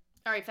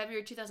right,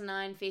 February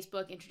 2009,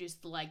 Facebook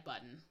introduced the like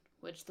button,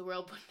 which the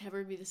world would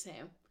never be the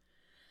same.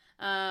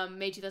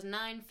 May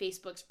 2009,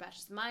 Facebook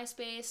surpasses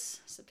MySpace.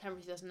 September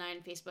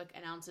 2009, Facebook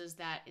announces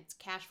that its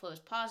cash flow is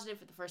positive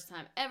for the first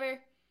time ever.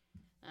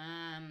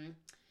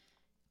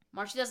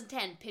 March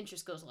 2010,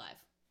 Pinterest goes live.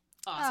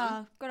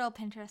 Awesome. Oh, good old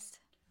Pinterest.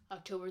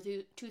 October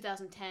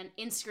 2010,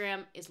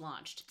 Instagram is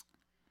launched.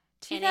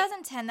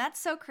 2010, that's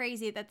so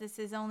crazy that this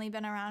has only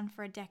been around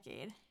for a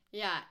decade.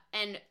 Yeah,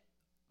 and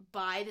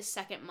by the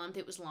second month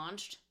it was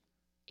launched,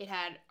 it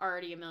had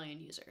already 1 million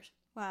users.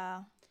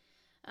 Wow.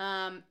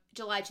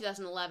 July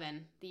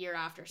 2011, the year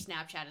after,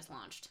 Snapchat is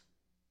launched.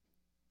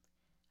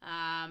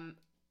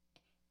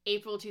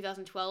 April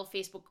 2012,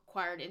 Facebook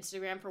acquired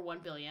Instagram for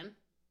 $1 billion.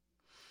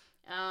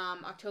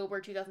 October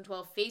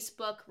 2012,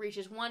 Facebook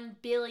reaches 1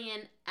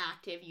 billion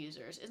active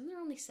users. Isn't there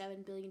only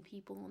 7 billion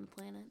people on the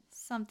planet?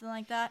 Something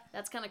like that.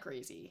 That's kind of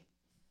crazy.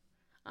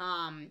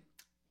 And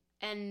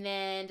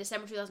then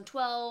December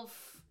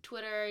 2012,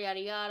 Twitter, yada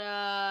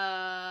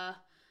yada,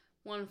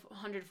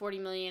 140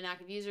 million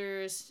active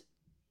users.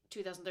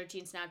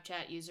 2013,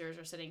 Snapchat users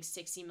are setting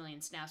 60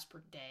 million snaps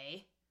per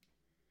day.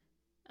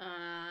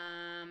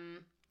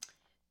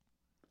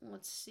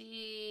 Let's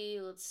see.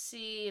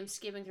 I'm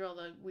skipping through all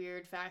the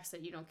weird facts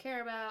that you don't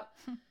care about.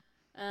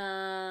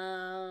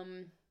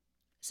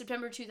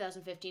 September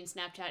 2015,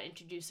 Snapchat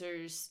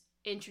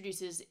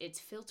introduces its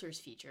filters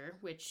feature,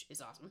 which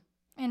is awesome.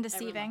 And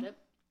deceiving.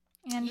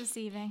 And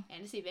deceiving.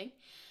 And deceiving.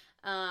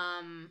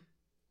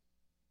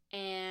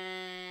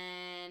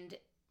 And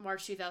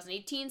March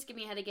 2018,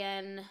 skipping ahead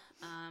again,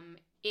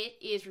 it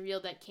is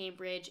revealed that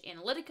Cambridge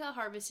Analytica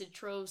harvested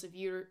troves of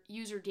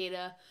user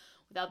data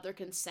without their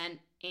consent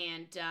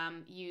and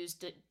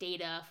used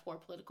data for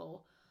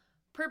political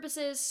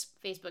purposes.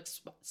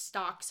 Facebook's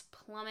stocks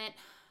plummet.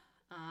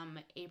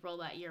 April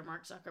that year,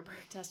 Mark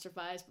Zuckerberg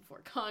testifies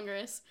before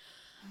Congress.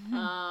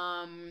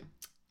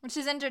 Which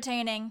is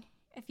entertaining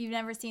if you've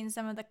never seen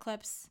some of the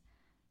clips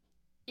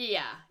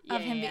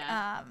of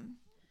him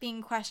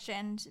being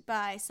questioned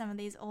by some of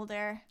these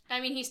older...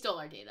 I mean, he stole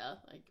our data.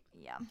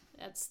 Yeah.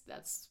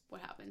 That's what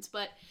happens.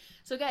 But,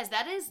 so guys,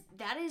 that is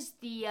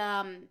the...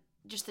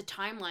 just the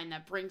timeline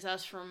that brings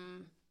us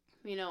from,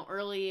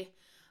 early,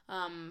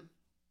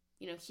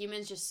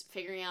 humans just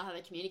figuring out how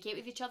to communicate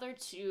with each other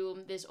to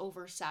this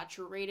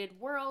oversaturated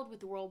world with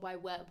the World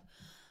Wide Web.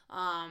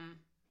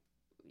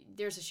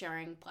 There's a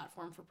sharing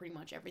platform for pretty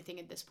much everything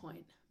at this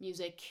point.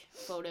 Music,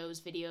 photos,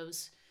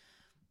 videos,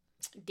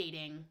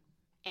 dating,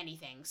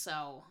 anything.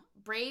 So,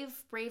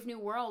 brave new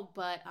world,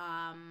 but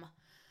I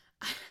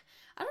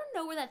don't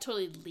know where that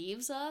totally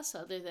leaves us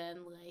other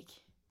than,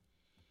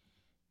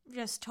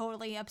 just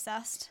totally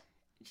obsessed.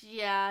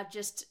 Yeah,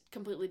 just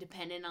completely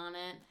dependent on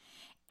it.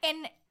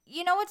 And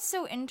you know what's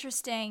so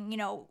interesting,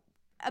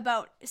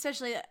 about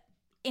especially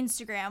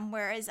Instagram,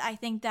 whereas I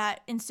think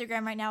that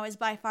Instagram right now is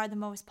by far the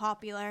most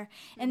popular,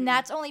 and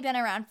that's only been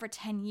around for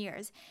 10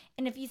 years.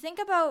 And if you think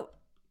about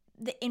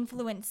the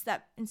influence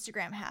that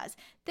Instagram has.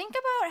 Think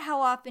about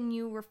how often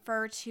you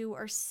refer to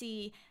or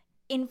see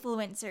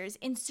influencers,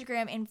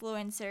 Instagram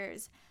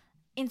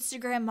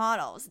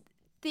models.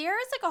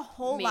 There's like a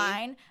whole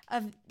line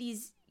of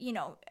these,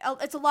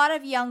 it's a lot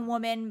of young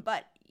women,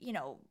 but,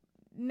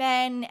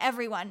 men,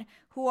 everyone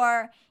who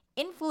are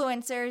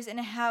influencers and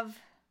have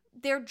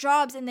their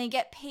jobs and they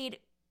get paid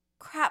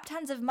crap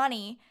tons of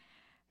money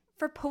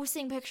for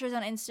posting pictures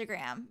on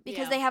Instagram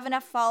because they have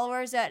enough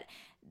followers that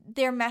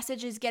their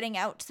message is getting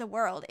out to the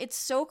world. It's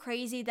so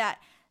crazy that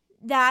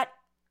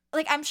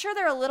like, I'm sure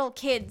there are little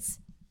kids,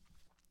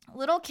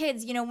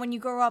 when you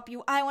grow up,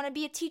 I want to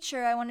be a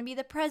teacher, I want to be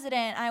the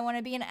president, I want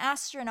to be an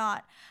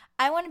astronaut,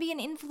 I want to be an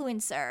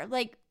influencer.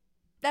 Like,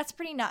 that's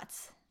pretty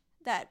nuts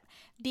that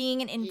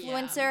being an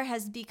influencer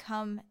has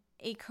become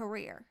a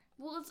career.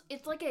 Well,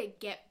 it's like a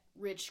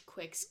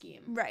get-rich-quick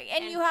scheme. Right.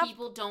 And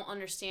people don't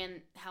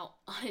understand how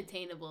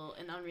unattainable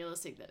and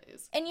unrealistic that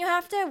is. And you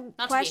have to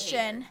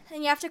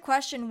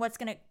question what's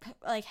going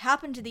to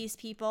happen to these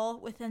people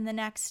within the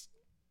next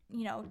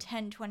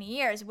 10, 20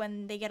 years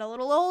when they get a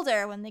little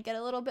older, when they get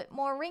a little bit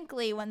more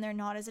wrinkly, when they're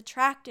not as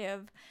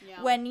attractive,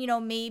 when,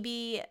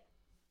 maybe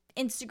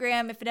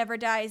Instagram, if it ever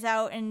dies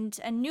out and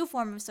a new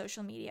form of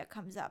social media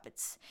comes up.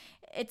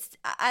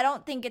 I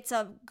don't think it's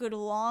a good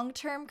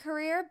long-term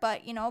career,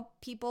 but,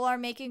 people are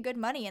making good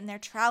money and they're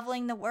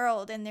traveling the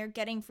world and they're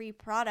getting free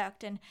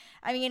product. And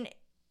I mean,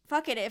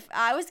 fuck it. If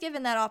I was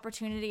given that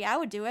opportunity, I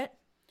would do it.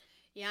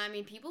 Yeah, I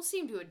mean, people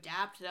seem to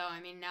adapt, though.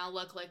 I mean, now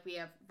look, like, we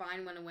have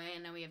Vine went away,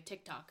 and now we have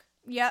TikTok.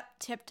 Yep,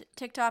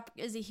 TikTok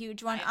is a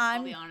huge one.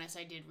 I'll be honest,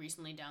 I did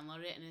recently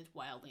download it, and it's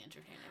wildly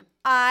entertaining.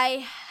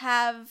 I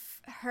have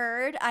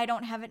heard, I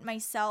don't have it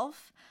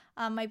myself.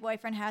 My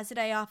boyfriend has it.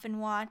 I often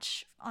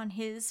watch on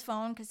his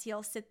phone because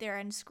he'll sit there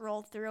and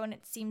scroll through, and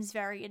it seems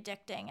very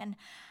addicting. And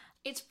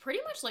it's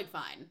pretty much like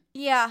Vine.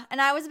 Yeah, and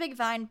I was a big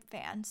Vine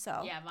fan,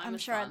 so I'm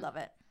sure fun. I'd love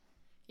it.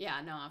 Yeah,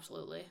 no,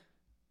 absolutely.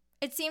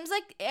 It seems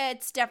like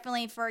it's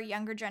definitely for a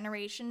younger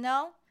generation,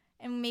 though,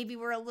 and maybe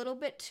we're a little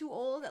bit too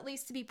old, at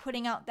least, to be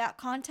putting out that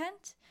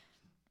content.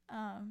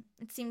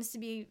 It seems to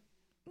be,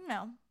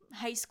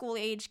 high school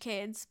age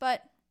kids,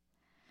 but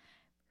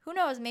who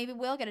knows? Maybe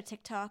we'll get a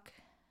TikTok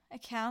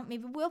account.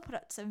 Maybe we'll put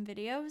out some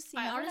videos.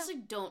 I honestly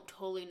don't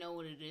totally know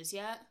what it is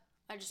yet.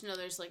 I just know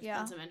there's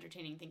been some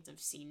entertaining things I've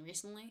seen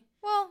recently.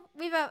 Well,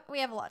 we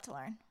have a lot to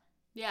learn.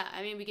 Yeah,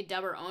 I mean, we could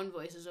dub our own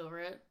voices over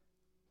it.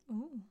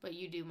 Ooh. But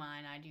you do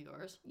mine, I do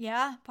yours.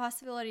 Yeah,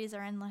 possibilities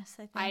are endless,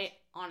 I think. I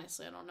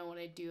don't know what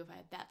I'd do if I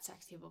had that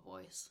sexy of a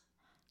voice.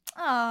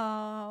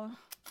 Oh,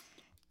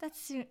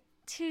 that's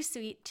too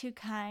sweet, too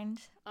kind.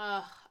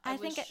 I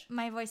think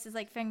my voice is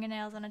like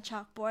fingernails on a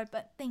chalkboard,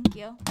 but thank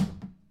you.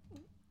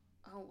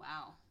 Oh,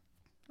 wow.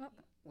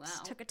 Wow.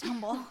 Just took a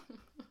tumble.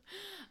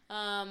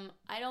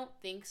 I don't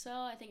think so.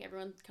 I think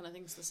everyone kind of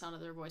thinks the sound of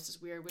their voice is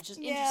weird, which is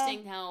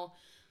interesting how...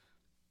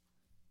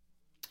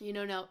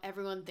 now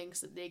everyone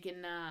thinks that they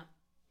can,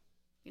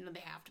 they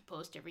have to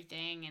post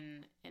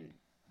everything,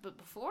 but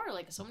before,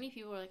 so many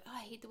people were like, oh,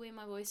 I hate the way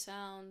my voice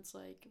sounds,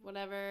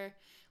 whatever,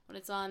 when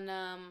it's on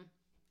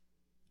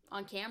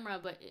camera,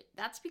 but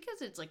that's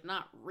because it's,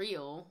 not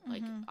real.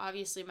 Mm-hmm.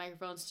 Obviously,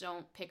 microphones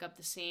don't pick up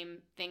the same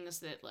things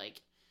that, the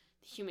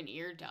human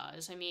ear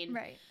does. I mean,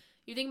 right.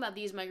 You think about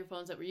these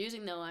microphones that we're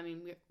using, though, I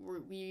mean,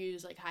 we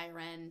use,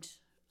 higher-end,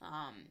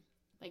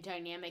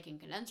 dynamic and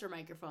condenser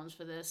microphones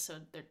for this, so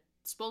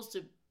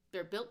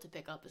they're built to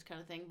pick up this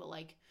kind of thing, but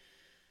like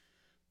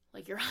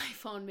your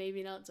iPhone,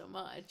 maybe not so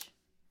much.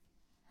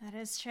 That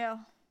is true.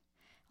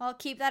 Well,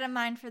 keep that in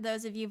mind for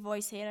those of you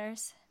voice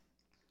haters.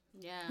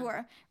 Yeah. Who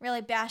are really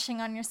bashing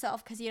on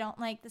yourself because you don't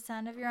like the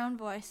sound of your own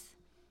voice.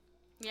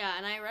 Yeah,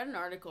 and I read an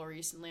article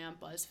recently on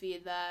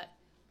BuzzFeed that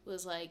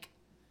was like,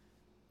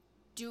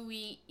 do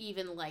we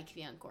even like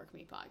the Uncork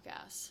Me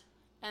podcast?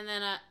 And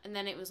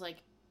then it was like,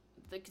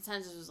 the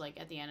consensus was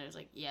at the end, it was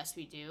yes,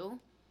 we do.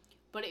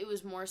 But it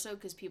was more so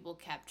because people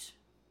kept,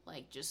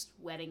 just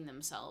wetting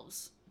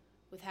themselves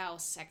with how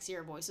sexy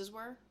our voices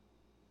were.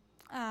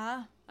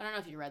 I don't know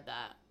if you read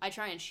that. I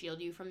try and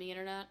shield you from the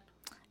internet.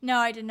 No,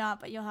 I did not,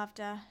 but you'll have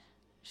to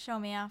show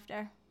me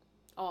after.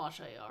 Oh, I'll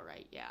show you. All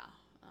right, yeah.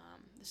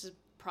 This is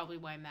probably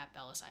why Matt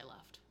Bellassai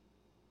left.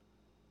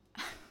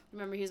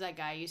 Remember, he's that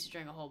guy who used to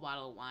drink a whole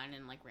bottle of wine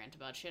and, rant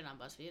about shit on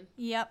BuzzFeed?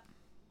 Yep.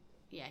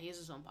 Yeah, he has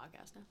his own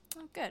podcast now.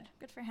 Oh, good.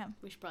 Good for him.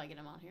 We should probably get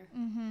him on here.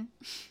 Mm-hmm.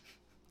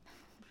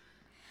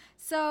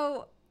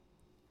 So,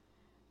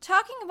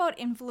 talking about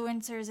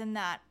influencers in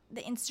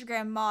the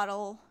Instagram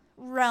model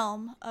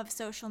realm of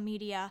social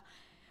media,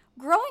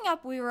 growing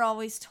up we were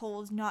always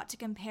told not to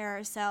compare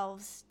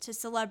ourselves to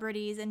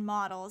celebrities and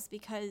models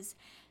because,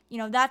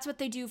 that's what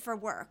they do for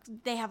work.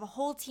 They have a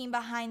whole team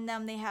behind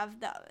them. They have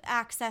the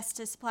access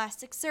to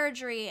plastic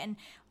surgery and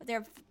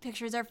their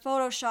pictures are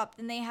photoshopped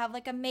and they have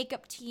a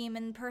makeup team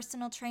and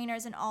personal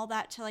trainers and all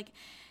that to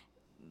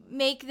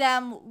make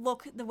them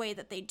look the way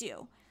that they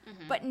do.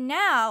 Mm-hmm. But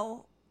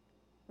now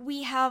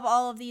we have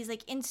all of these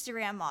like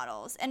Instagram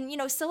models, and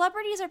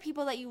celebrities are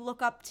people that you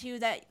look up to,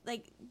 that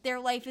like their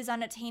life is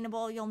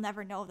unattainable, you'll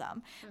never know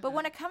them. But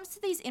when it comes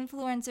to these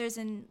influencers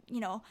and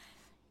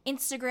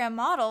Instagram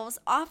models,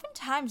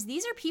 oftentimes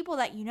these are people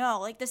that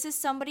like this is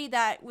somebody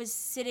that was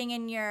sitting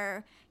in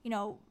your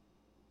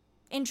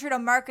intro to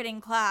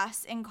marketing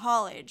class in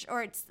college,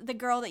 or it's the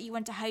girl that you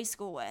went to high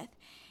school with,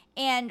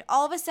 and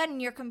all of a sudden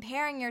you're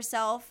comparing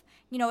yourself,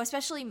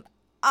 especially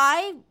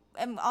I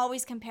am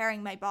always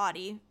comparing my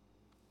body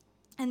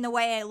and the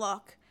way I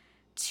look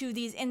to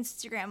these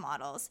Instagram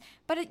models.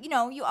 But,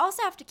 you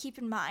also have to keep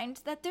in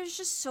mind that there's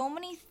just so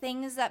many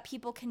things that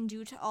people can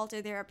do to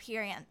alter their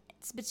appearance,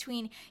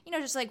 between,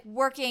 just like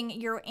working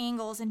your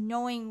angles and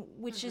knowing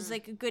which is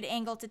like a good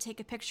angle to take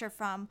a picture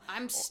from.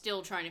 I'm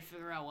still trying to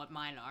figure out what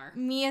mine are.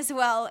 Me as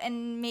well,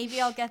 and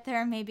maybe I'll get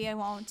there, maybe I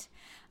won't.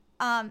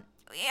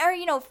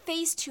 Or,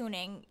 face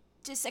tuning.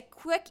 Just a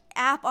quick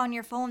app on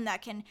your phone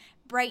that can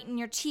brighten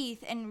your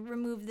teeth and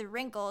remove the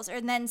wrinkles. Or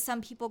then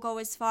some people go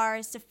as far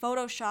as to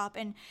Photoshop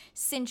and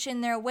cinch in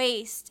their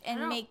waist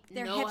and make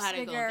their hips bigger. I don't know how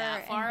to go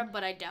that far,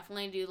 but I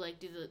definitely do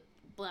the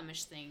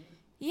blemish thing.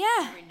 Yeah.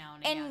 Every now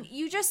and again. And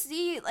you just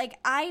see, like,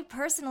 I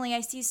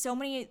see so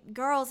many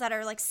girls that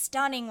are like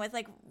stunning with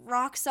like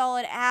rock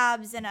solid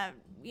abs and a,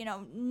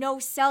 no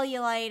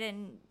cellulite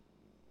and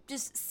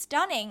just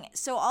stunning.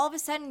 So all of a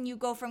sudden you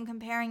go from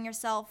comparing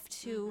yourself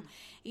to,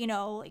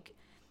 like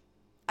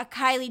a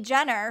Kylie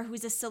Jenner,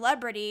 who's a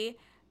celebrity,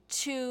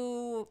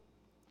 to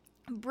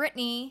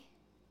Britney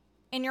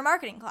in your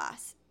marketing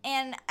class.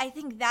 And I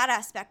think that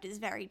aspect is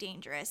very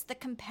dangerous. The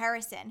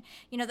comparison,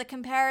 the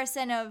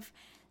comparison of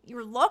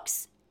your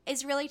looks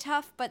is really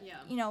tough, but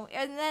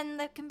and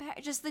then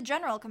just the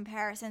general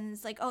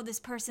comparisons, like, oh, this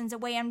person's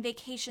away on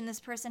vacation, this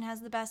person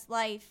has the best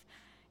life.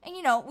 And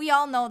we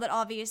all know that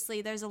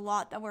obviously there's a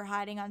lot that we're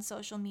hiding on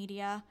social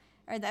media,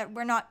 or that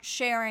we're not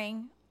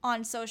sharing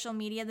on social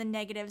media, the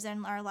negatives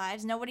in our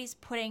lives. Nobody's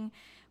putting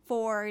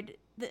forward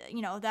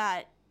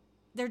that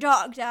their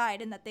dog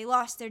died and that they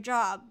lost their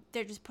job.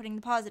 They're just putting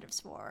the positives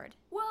forward.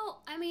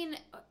 Well, I mean,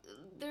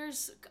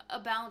 there's a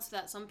balance to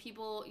that. Some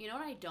people,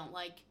 what I don't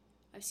like,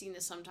 I've seen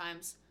this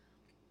sometimes,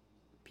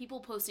 people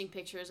posting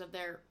pictures of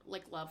their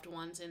like loved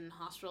ones in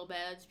hospital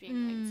beds,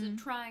 being like,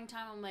 it's a trying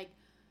time. I'm like,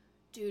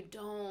 dude,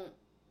 don't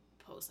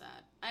post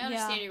that. I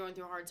understand you're going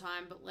through a hard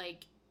time, but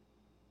like,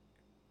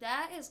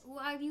 that is,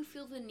 why do you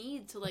feel the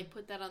need to like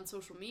put that on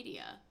social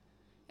media?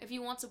 If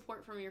you want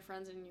support from your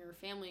friends and your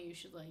family, you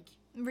should like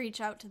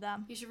reach out to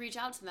them. You should reach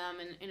out to them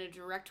in a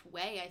direct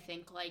way. I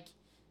think like,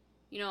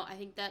 I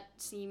think that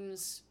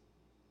seems,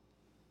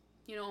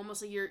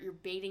 almost like you're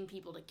baiting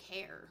people to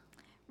care.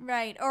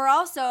 Right. Or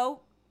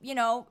also,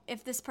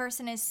 if this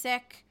person is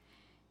sick,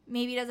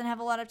 maybe doesn't have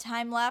a lot of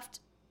time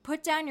left,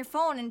 put down your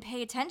phone and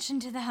pay attention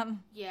to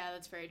them. Yeah,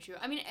 that's very true.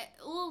 I mean,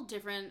 a little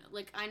different.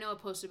 Like, I know I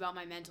posted about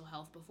my mental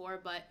health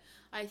before, but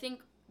I think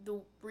the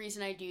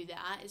reason I do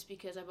that is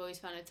because I've always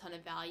found a ton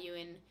of value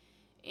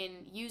in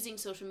using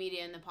social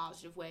media in the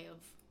positive way of,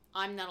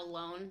 I'm not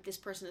alone. This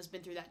person has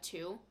been through that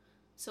too.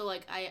 So,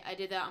 like, I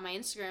did that on my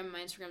Instagram. My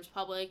Instagram's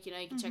public. You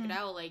can check it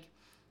out. Like,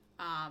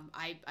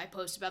 I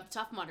posted about the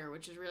Tough Mudder,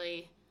 which is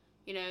really,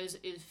 is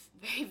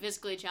very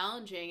physically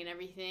challenging and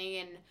everything.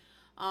 And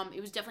it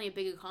was definitely a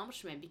big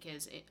accomplishment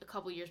because a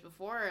couple years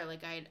before,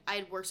 like, I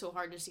had worked so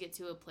hard just to get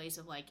to a place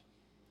of, like,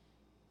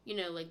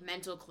 like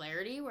mental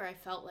clarity where I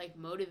felt, like,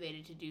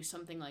 motivated to do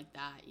something like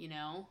that,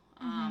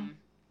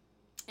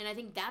 And I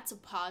think that's a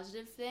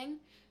positive thing.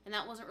 And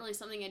that wasn't really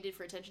something I did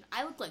for attention.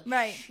 I look like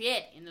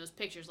shit in those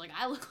pictures. Like,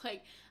 I was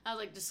like,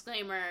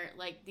 disclaimer,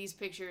 like, these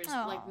pictures,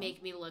 like,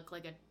 make me look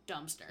like a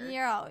dumpster.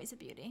 You're always a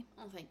beauty.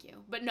 Oh, thank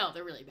you. But no,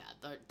 they're really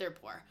bad. They're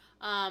poor.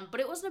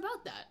 But it wasn't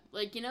about that.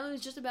 Like, it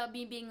was just about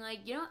me being like,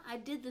 I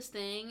did this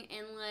thing,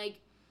 and, like,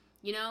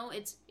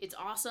 it's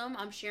awesome.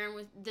 I'm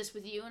sharing this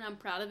with you, and I'm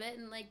proud of it,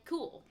 and, like,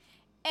 cool.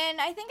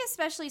 And I think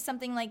especially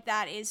something like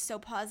that is so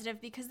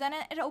positive because then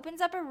it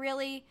opens up a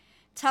really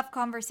tough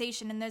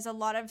conversation, and there's a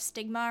lot of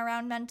stigma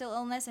around mental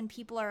illness and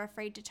people are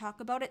afraid to talk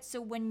about it. So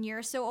when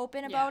you're so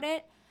open about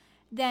it,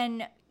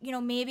 then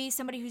maybe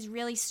somebody who's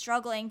really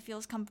struggling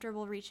feels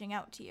comfortable reaching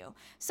out to you.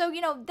 So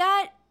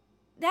that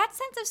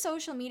sense of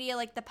social media,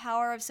 like the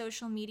power of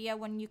social media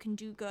when you can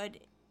do good,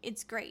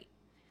 it's great.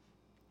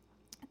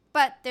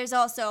 But there's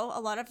also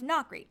a lot of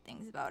not great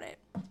things about it.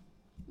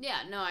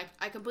 Yeah, no,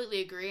 I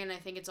completely agree, and I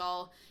think it's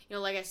all,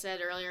 like I said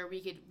earlier,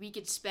 we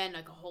could spend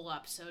like a whole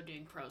episode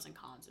doing pros and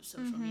cons of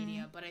social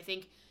media, but I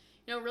think,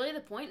 really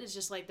the point is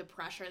just like the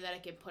pressure that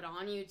it can put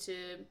on you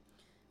to,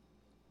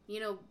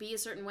 be a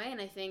certain way, and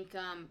I think,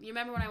 you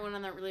remember when I went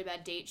on that really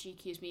bad date, she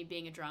accused me of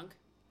being a drunk,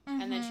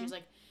 and then she was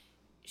like,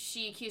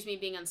 she accused me of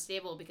being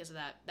unstable because of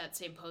that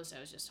same post I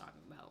was just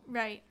talking about.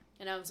 Right.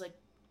 And I was like,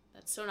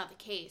 that's so not the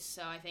case,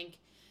 so I think...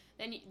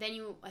 Then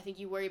I think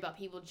you worry about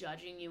people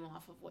judging you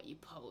off of what you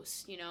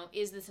post.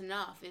 Is this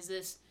enough? Is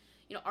this,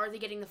 are they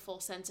getting the full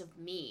sense of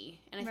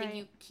me? And I think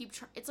you keep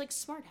it's like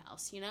Smart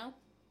House,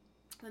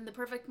 When the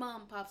perfect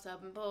mom pops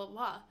up and blah, blah,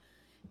 blah.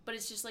 But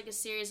it's just like a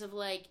series of,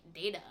 like,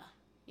 data,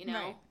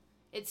 Right.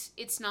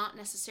 It's not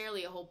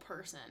necessarily a whole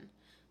person.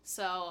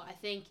 So I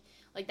think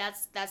like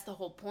that's the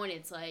whole point.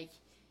 It's like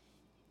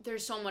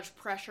there's so much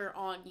pressure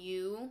on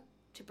you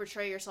to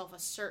portray yourself a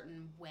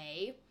certain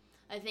way.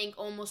 I think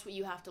almost what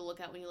you have to look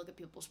at when you look at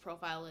people's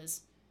profile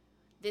is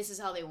this is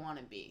how they want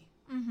to be.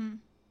 Mm-hmm.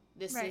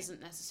 This Right.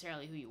 isn't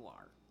necessarily who you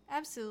are.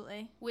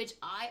 Absolutely. Which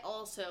I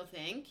also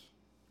think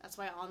that's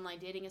why online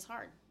dating is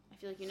hard. I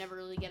feel like you never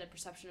really get a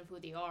perception of who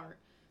they are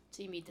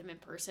until you meet them in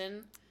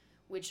person,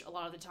 which a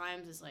lot of the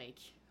times is like,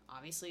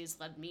 obviously has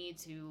led me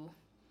to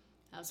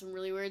have some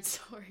really weird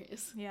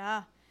stories.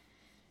 Yeah.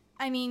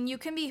 I mean, you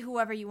can be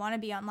whoever you want to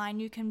be online.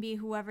 You can be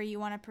whoever you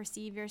want to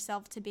perceive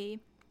yourself to be.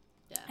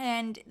 Yeah.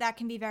 And that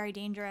can be very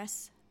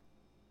dangerous.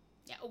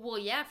 Yeah. Well,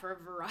 yeah, for a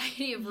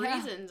variety of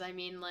reasons. I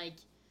mean, like,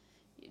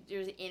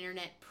 there's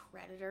internet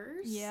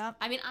predators. Yeah.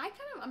 I mean,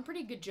 I'm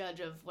pretty good judge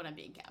of when I'm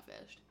being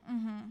catfished.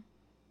 Mm-hmm.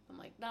 I'm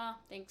like, nah,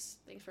 thanks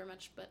very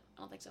much, but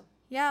I don't think so.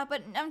 Yeah,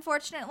 but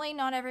unfortunately,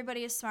 not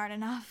everybody is smart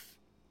enough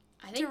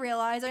to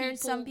realize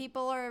some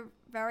people are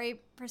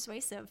very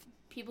persuasive.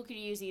 People could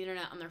use the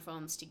internet on their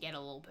phones to get a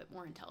little bit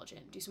more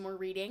intelligent, do some more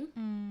reading.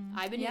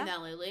 I've been doing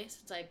that lately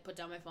since I put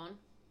down my phone.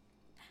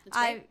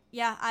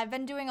 I've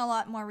been doing a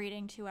lot more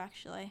reading too,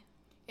 actually.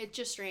 It's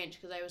just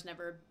strange because I was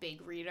never a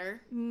big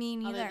reader. Me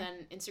neither. Other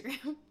than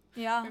Instagram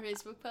or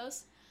Facebook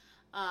posts.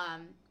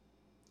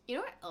 You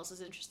know what else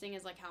is interesting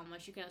is like how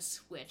much you can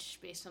switch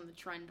based on the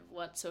trend of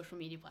what social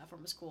media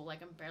platform is cool.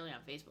 Like I'm barely on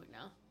Facebook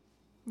now.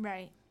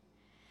 Right.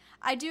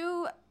 I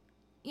do,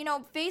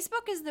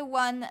 Facebook is the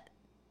one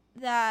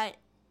that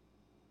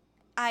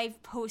I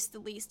post the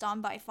least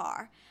on by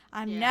far.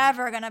 I'm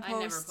never going to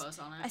post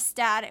on it. a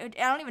stat. I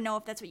don't even know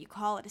if that's what you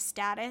call it, a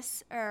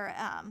status or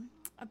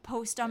a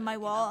post on my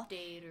wall.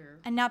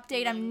 An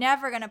update. I'm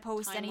never going to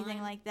post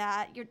anything like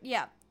that.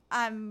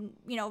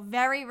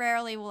 Very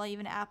rarely will I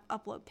even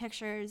upload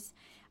pictures.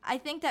 I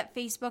think that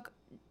Facebook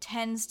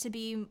tends to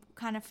be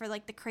kind of for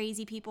like the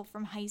crazy people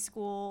from high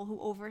school who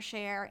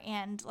overshare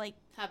and like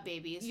have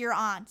babies. Your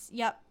aunts.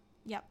 Yep.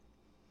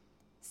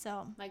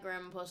 So my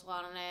grandma posts a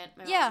lot on it.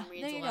 My mom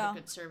reads a lot of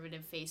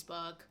conservative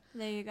Facebook.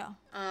 There you go.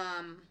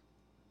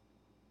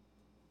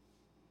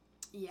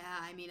 Yeah,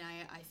 I mean,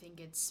 I think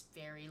it's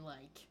very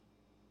like,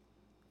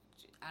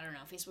 I don't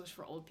know, Facebook's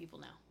for old people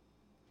now.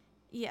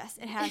 Yes,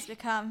 it has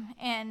become,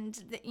 and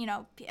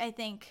I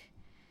think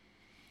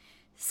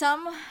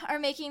some are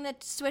making the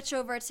switch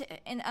over to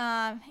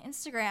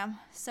Instagram.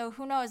 So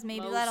who knows?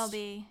 Maybe that'll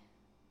be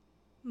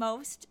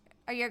most.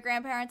 Are your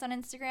grandparents on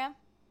Instagram?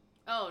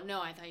 Oh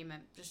no, I thought you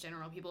meant just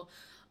general people.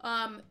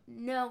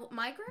 No,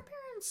 my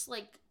grandparents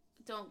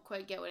don't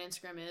quite get what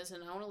Instagram is,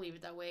 and I want to leave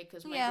it that way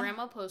because my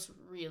grandma posts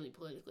really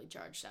politically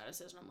charged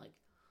statuses, and I'm like,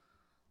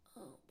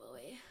 oh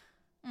boy,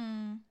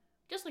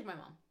 just like my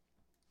mom.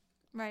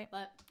 Right.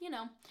 But,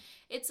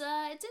 it's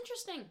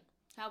interesting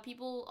how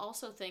people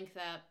also think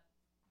that,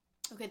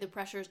 okay, the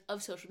pressures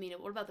of social media,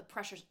 what about the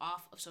pressures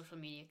off of social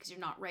media? Because you're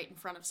not right in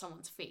front of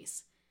someone's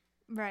face.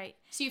 Right.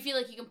 So you feel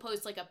like you can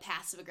post like a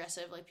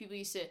passive-aggressive, like people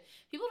in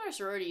our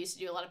sorority used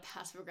to do a lot of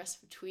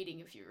passive-aggressive tweeting,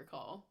 if you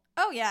recall.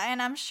 Oh, yeah,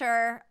 and I'm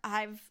sure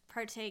I've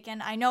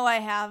partaken. I know I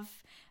have.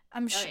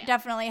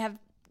 Definitely have.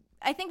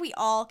 I think we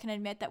all can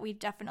admit that we've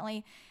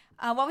definitely,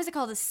 what was it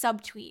called? A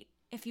subtweet.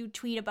 If you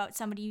tweet about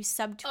somebody, you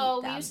subtweet them.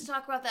 Oh, we used to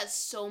talk about that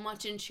so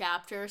much in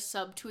chapter,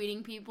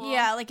 subtweeting people.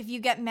 Yeah, like if you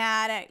get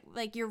mad at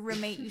like your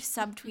roommate, you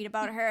subtweet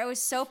about her. It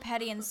was so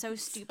petty and so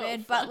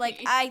stupid. But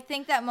like I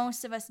think that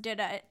most of us did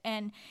it,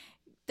 and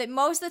that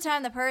most of the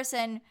time the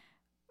person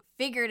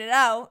figured it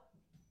out.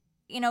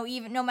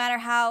 Even no matter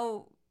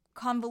how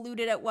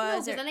convoluted it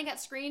was. No, because then it got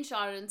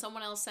screenshotted and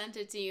someone else sent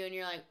it to you, and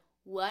you're like,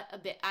 what a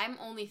bit. I'm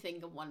only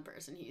thinking of one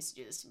person who used to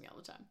do this to me all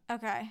the time.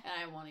 Okay. And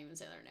I won't even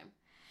say their name.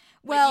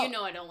 Well,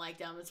 but I don't like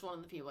them. It's one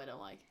of the people I don't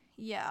like.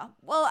 Yeah.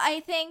 Well,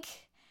 I think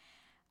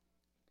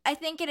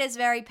it is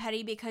very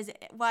petty because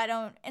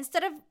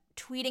instead of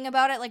tweeting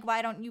about it, like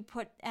why don't you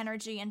put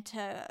energy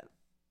into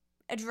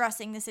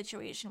addressing the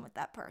situation with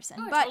that person?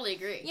 Oh, I totally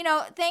agree.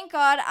 Thank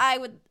God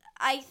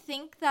I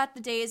think that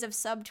the days of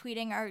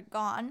subtweeting are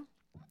gone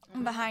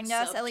and behind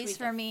us, at least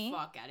for me.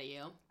 Fuck out of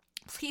you.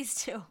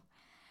 Please do.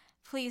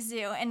 Please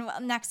do. And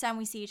next time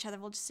we see each other,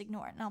 we'll just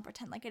ignore it and I'll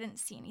pretend like I didn't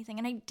see anything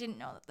and I didn't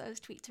know that those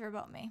tweets were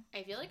about me.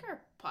 I feel like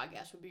our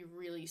podcast would be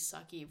really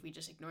sucky if we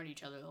just ignored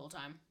each other the whole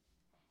time.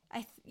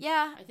 I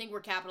think we're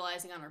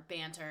capitalizing on our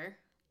banter.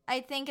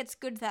 I think it's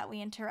good that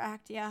we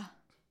interact, yeah.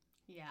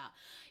 Yeah.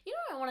 You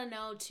know what I want to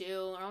know,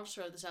 too, and I'll just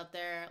throw this out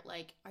there,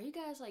 like, are you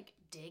guys, like,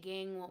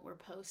 digging what we're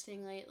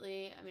posting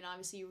lately? I mean,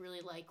 obviously you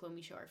really like when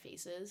we show our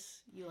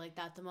faces. You like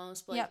that the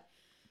most, but, yep.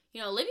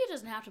 Olivia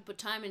doesn't have to put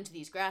time into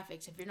these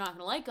graphics if you're not going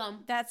to like them.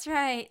 That's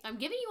right. I'm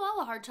giving you all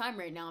a hard time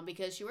right now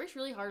because she works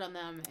really hard on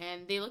them,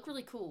 and they look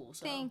really cool.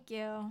 So thank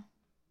you.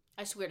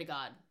 I swear to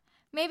God.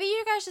 Maybe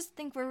you guys just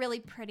think we're really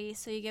pretty,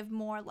 so you give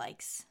more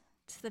likes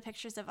to the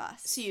pictures of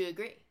us. So you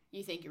agree?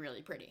 You think you're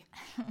really pretty?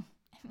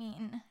 I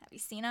mean, have you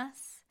seen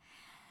us?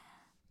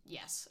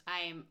 Yes,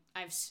 I'm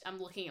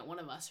looking at one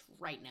of us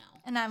right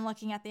now. And I'm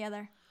looking at the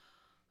other.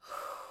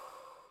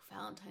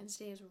 Valentine's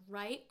Day is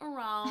right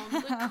around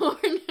the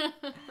corner.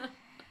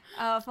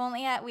 Oh, if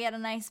only we had a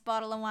nice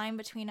bottle of wine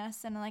between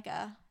us and like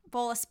a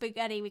bowl of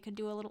spaghetti, we could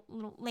do a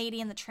little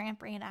Lady and the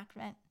Tramp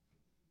reenactment.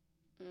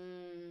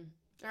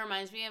 It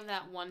reminds me of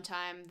that one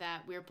time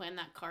that we were playing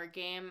that card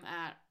game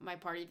at my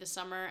party this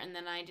summer, and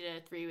then I did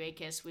a 3-way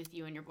kiss with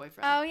you and your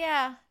boyfriend. Oh,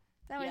 yeah.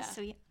 That was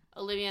sweet.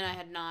 Olivia and I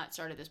had not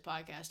started this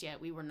podcast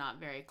yet. We were not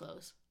very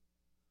close.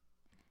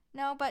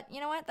 No, but you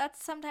know what?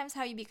 That's sometimes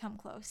how you become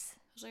close. I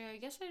was like, I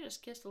guess I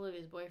just kissed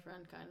Olivia's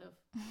boyfriend, kind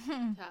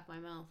of. Tap my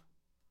mouth.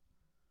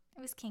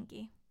 It was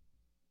kinky.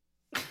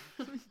 That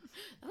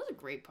was a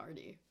great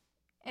party.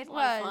 It a was.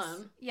 lot of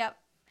fun. Yep.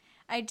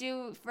 I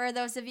do, for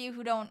those of you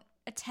who don't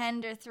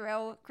attend or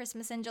throw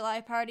Christmas and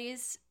July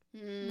parties,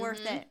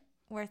 worth it.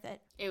 Worth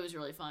it. It was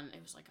really fun.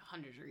 It was like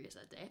 100 degrees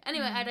that day.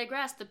 Anyway, I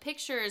digress. The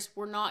pictures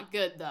were not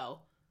good, though.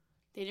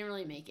 They didn't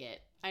really make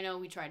it. I know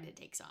we tried to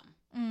take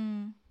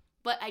some.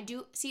 But I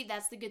do, see,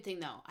 that's the good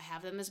thing, though. I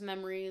have them as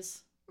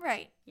memories.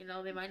 Right. You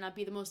know, they might not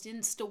be the most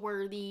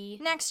Insta-worthy.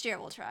 Next year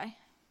we'll try.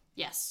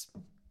 Yes.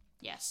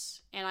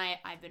 And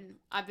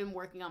I've been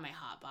working on my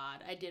hot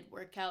bod. I did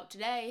work out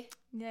today.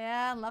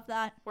 Yeah, love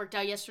that. Worked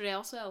out yesterday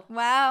also.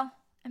 Wow.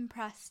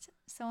 Impressed.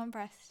 So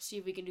impressed. See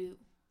if we can do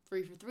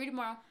 3 for 3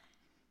 tomorrow.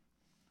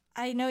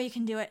 I know you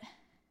can do it.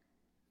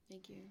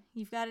 Thank you.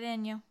 You've got it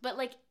in you. But,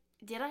 like,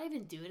 did I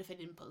even do it if I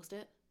didn't post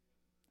it?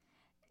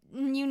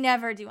 You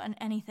never do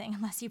anything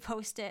unless you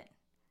post it.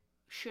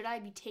 Should I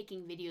be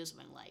taking videos of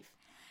my life?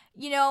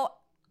 You know,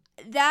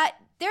 like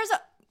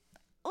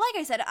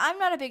I said, I'm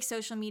not a big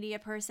social media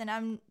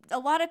person. A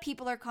lot of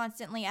people are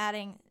constantly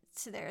adding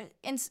to their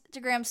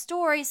Instagram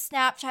stories,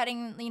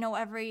 Snapchatting, you know,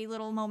 every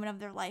little moment of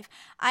their life.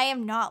 I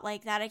am not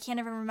like that. I can't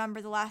even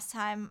remember the last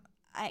time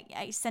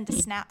I sent a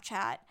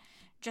Snapchat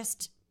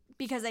just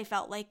because I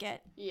felt like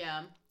it.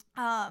 Yeah.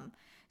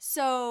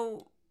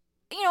 So,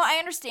 you know, I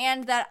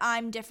understand that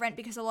I'm different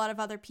because a lot of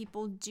other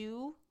people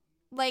do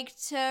like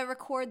to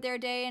record their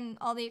day and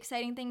all the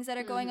exciting things that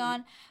are going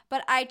on,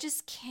 but I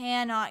just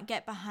cannot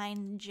get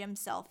behind the gym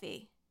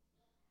selfie.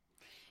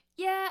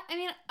 Yeah, I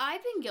mean,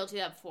 I've been guilty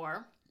of that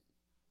before,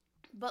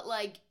 but,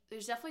 like,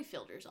 there's definitely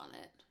filters on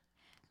it.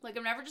 Like,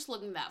 I'm never just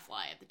looking that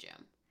fly at the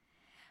gym.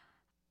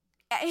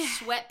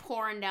 Sweat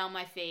pouring down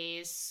my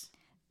face.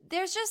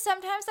 There's just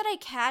sometimes that I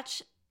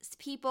catch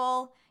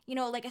people, you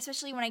know, like,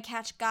 especially when I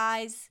catch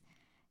guys,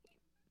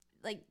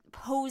 like,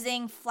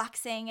 posing,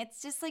 flexing.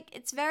 It's just, like,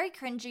 it's very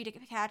cringy to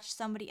catch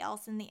somebody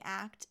else in the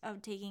act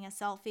of taking a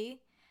selfie.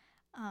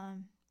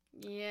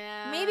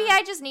 Yeah. Maybe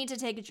I just need to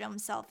take a gym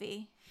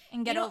selfie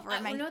and get over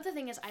it. You know what the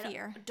thing is?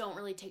 fear. I don't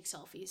really take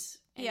selfies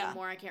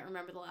anymore. I can't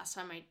remember the last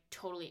time I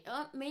totally...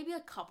 maybe a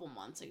couple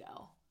months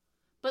ago.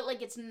 But,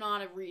 like, it's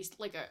not a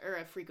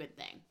frequent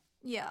thing.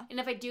 Yeah. And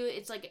if I do,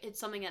 it's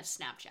something that's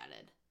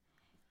Snapchatted.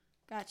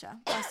 Gotcha.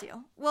 Bless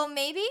you. Well,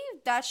 maybe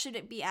that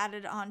should be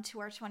added onto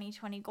our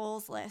 2020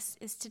 goals list,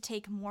 is to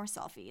take more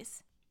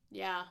selfies.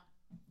 Yeah.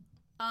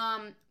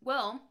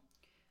 Well,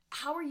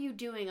 how are you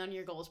doing on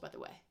your goals, by the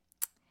way?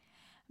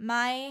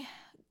 My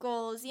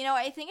goals, you know,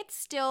 I think it's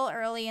still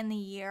early in the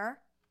year.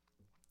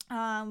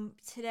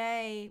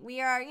 Today we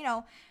are, you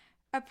know,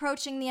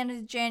 approaching the end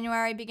of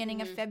January,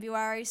 beginning of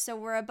February, so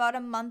we're about a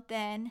month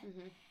in.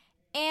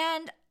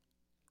 And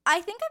I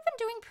think I've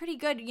been doing pretty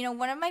good. You know,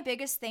 one of my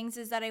biggest things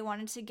is that I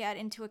wanted to get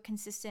into a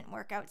consistent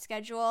workout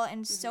schedule.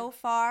 And so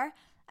far,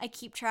 I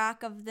keep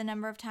track of the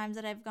number of times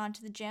that I've gone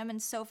to the gym.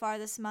 And so far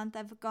this month,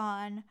 I've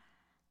gone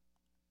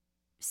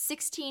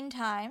 16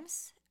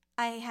 times.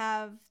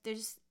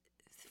 There's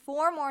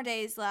 4 more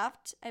days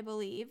left, I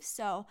believe.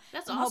 So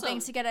that's I'm awesome. hoping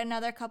to get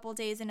another couple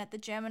days in at the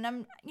gym. And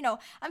I'm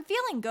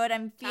feeling good.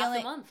 I'm feeling... Half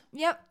the month.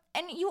 Yep.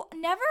 And you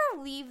never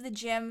leave the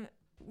gym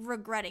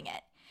regretting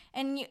it.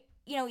 And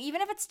you know, even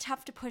if it's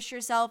tough to push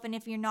yourself and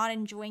if you're not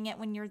enjoying it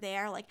when you're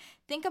there, like,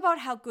 think about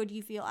how good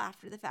you feel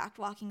after the fact,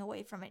 walking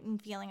away from it and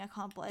feeling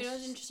accomplished. It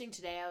was interesting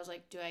today. I was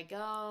like, do I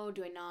go?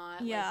 Do I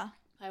not? Yeah. Like,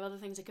 I have other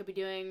things I could be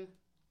doing.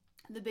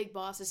 The big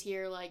boss is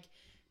here. Like,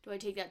 do I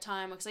take that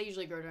time? Because I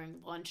usually go during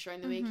lunch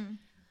during the week.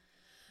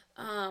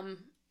 And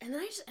then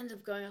I just ended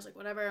up going. I was like,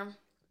 whatever.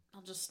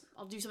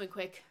 I'll do something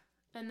quick.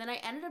 And then I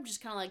ended up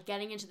just kind of, like,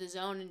 getting into the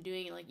zone and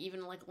doing, like,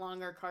 even, like,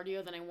 longer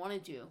cardio than I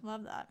wanted to.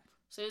 Love that.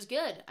 So it was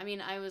good. I mean,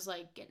 I was,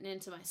 like, getting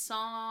into my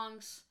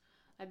songs.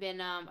 I've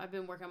been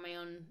working on my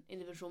own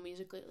individual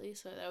music lately,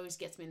 so that always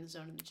gets me in the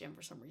zone in the gym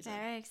for some reason.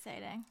 Very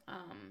exciting.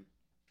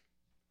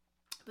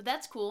 But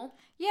that's cool.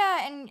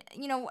 Yeah, and,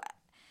 you know,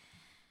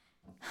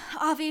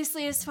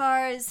 obviously as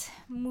far as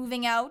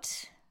moving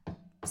out,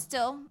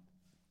 still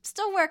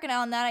working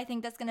on that. I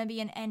think that's going to be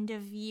an end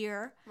of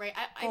year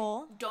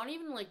goal. I don't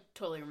even, like,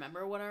 totally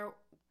remember what our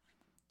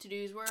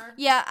to-dos were.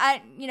 Yeah,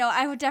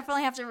 I would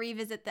definitely have to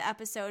revisit the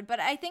episode, but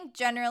I think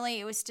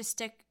generally it was to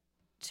stick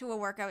to a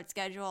workout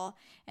schedule,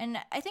 and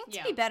I think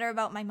to be better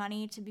about my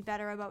money, to be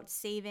better about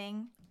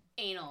saving.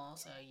 Anal,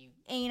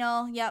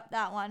 yep,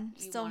 that one.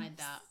 You wanted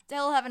that.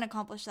 Still haven't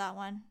accomplished that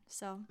one,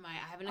 so I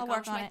haven't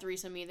accomplished my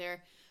threesome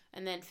either,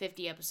 and then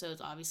 50 episodes,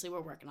 obviously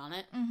we're working on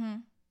it.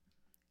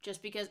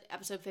 just because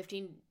episode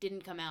 15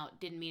 didn't come out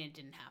didn't mean it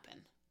didn't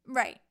happen.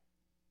 Right.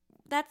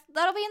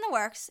 That'll be in the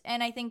works,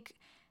 and I think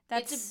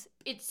that's...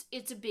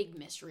 It's a big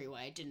mystery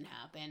why it didn't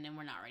happen, and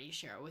we're not ready to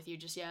share it with you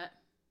just yet.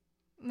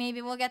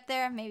 Maybe we'll get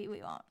there, maybe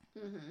we won't.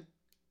 Mm-hmm.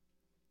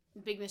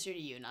 Big mystery to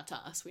you, not to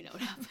us. We know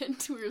what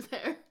happened. We were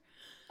there.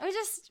 It was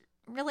just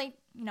really,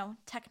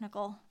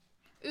 technical.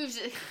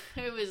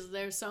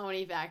 There's so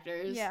many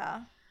factors.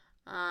 Yeah.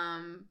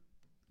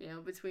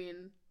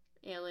 Between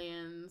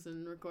aliens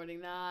and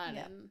recording that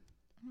and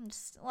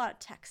just a lot of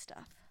tech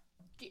stuff.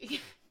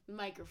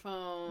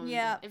 Microphone.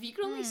 Yeah. If you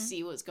could only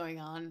see what's going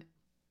on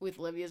with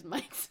Livia's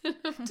mics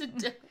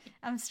today.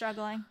 I'm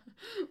struggling.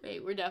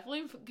 Wait, we're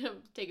definitely gonna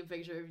take a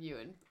picture of you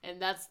and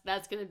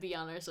that's gonna be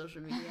on our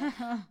social media.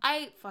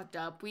 I fucked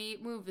up. We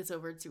moved this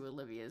over to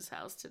Olivia's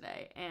house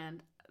today,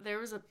 and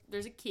there's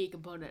a key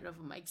component of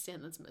a mic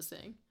stand that's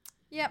missing.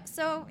 Yep,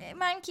 so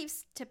mine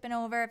keeps tipping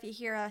over if you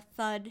hear a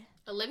thud.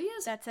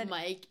 Olivia's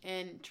mic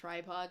and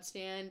tripod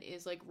stand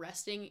is like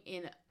resting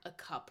in a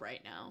cup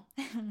right now.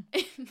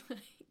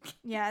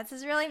 Yeah, this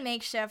is really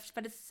makeshift,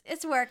 but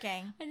it's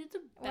working. I did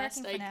the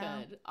best I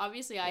could.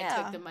 Obviously, I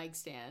took the mic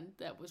stand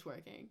that was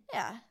working.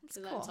 Yeah, it's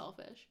so cool. That's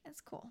selfish.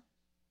 It's cool.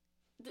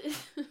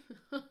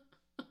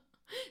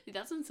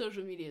 That's on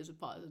social media is a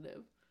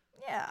positive.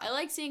 Yeah. I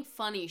like seeing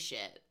funny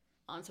shit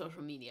on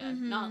social media,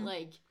 not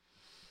like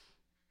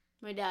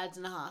my dad's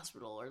in the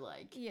hospital or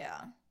like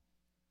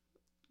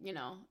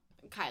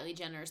Kylie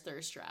Jenner's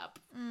thirst trap.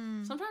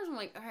 Sometimes I'm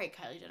like, all right,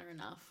 Kylie Jenner,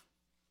 enough.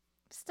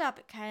 Stop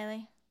it,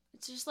 Kylie.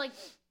 It's just like,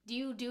 do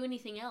you do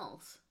anything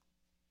else?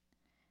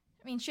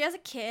 I mean, she has a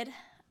kid.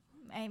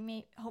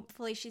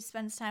 Hopefully she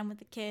spends time with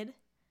the kid.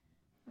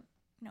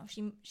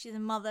 She's a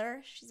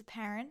mother. She's a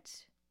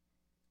parent.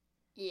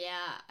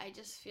 Yeah, I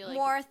just feel like...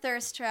 More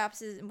thirst traps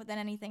than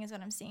anything is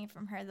what I'm seeing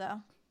from her, though.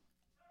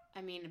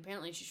 I mean,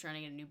 apparently she's trying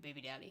to get a new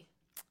baby daddy.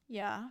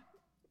 Yeah.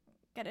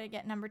 Gotta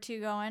get number 2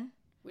 going.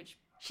 Which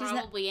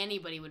probably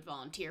anybody would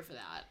volunteer for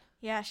that.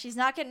 Yeah, she's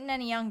not getting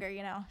any younger,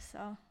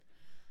 so...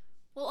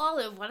 Well,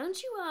 Olive, why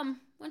don't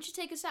you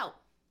take us out?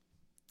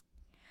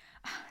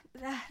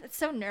 That's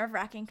so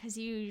nerve-wracking because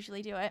you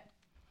usually do it.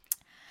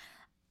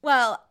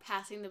 Well...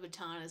 Passing the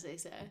baton, as they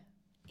say.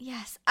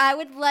 Yes, I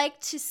would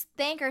like to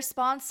thank our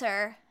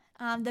sponsor,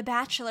 the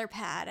Bachelor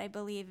Pad, I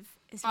believe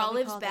is what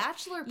Olive's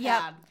Bachelor Pad.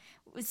 Yep,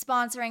 was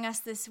sponsoring us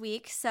this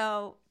week,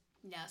 so...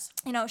 Yes.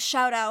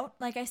 Shout out,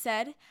 like I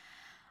said.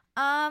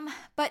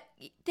 But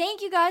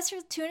thank you guys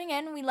for tuning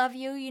in. We love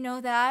you. You know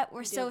that.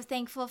 We're so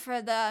thankful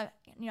for the,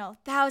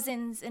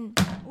 thousands and...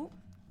 Ooh,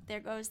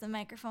 there goes the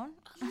microphone.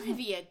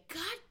 Olivia,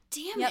 god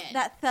damn it. Yep,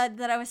 that thud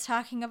that I was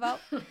talking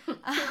about.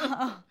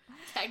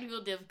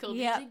 Technical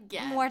difficulties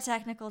again. More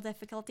technical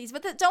difficulties.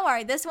 But don't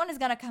worry, this one is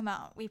going to come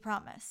out. We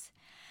promise.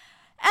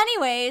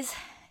 Anyways,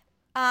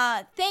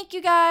 thank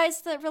you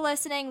guys for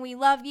listening. We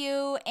love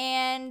you,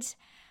 and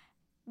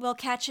we'll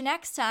catch you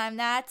next time.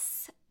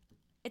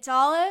 It's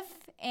Olive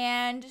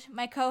and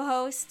my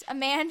co-host,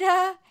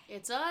 Amanda.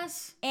 It's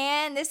us.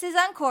 And this is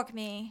Uncork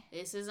Me.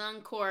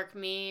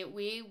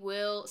 We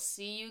will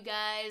see you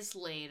guys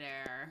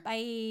later.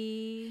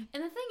 Bye.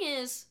 And the thing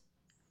is...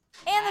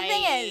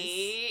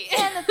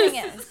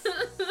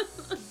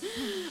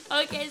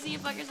 Okay, see you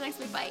fuckers next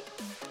week. Bye.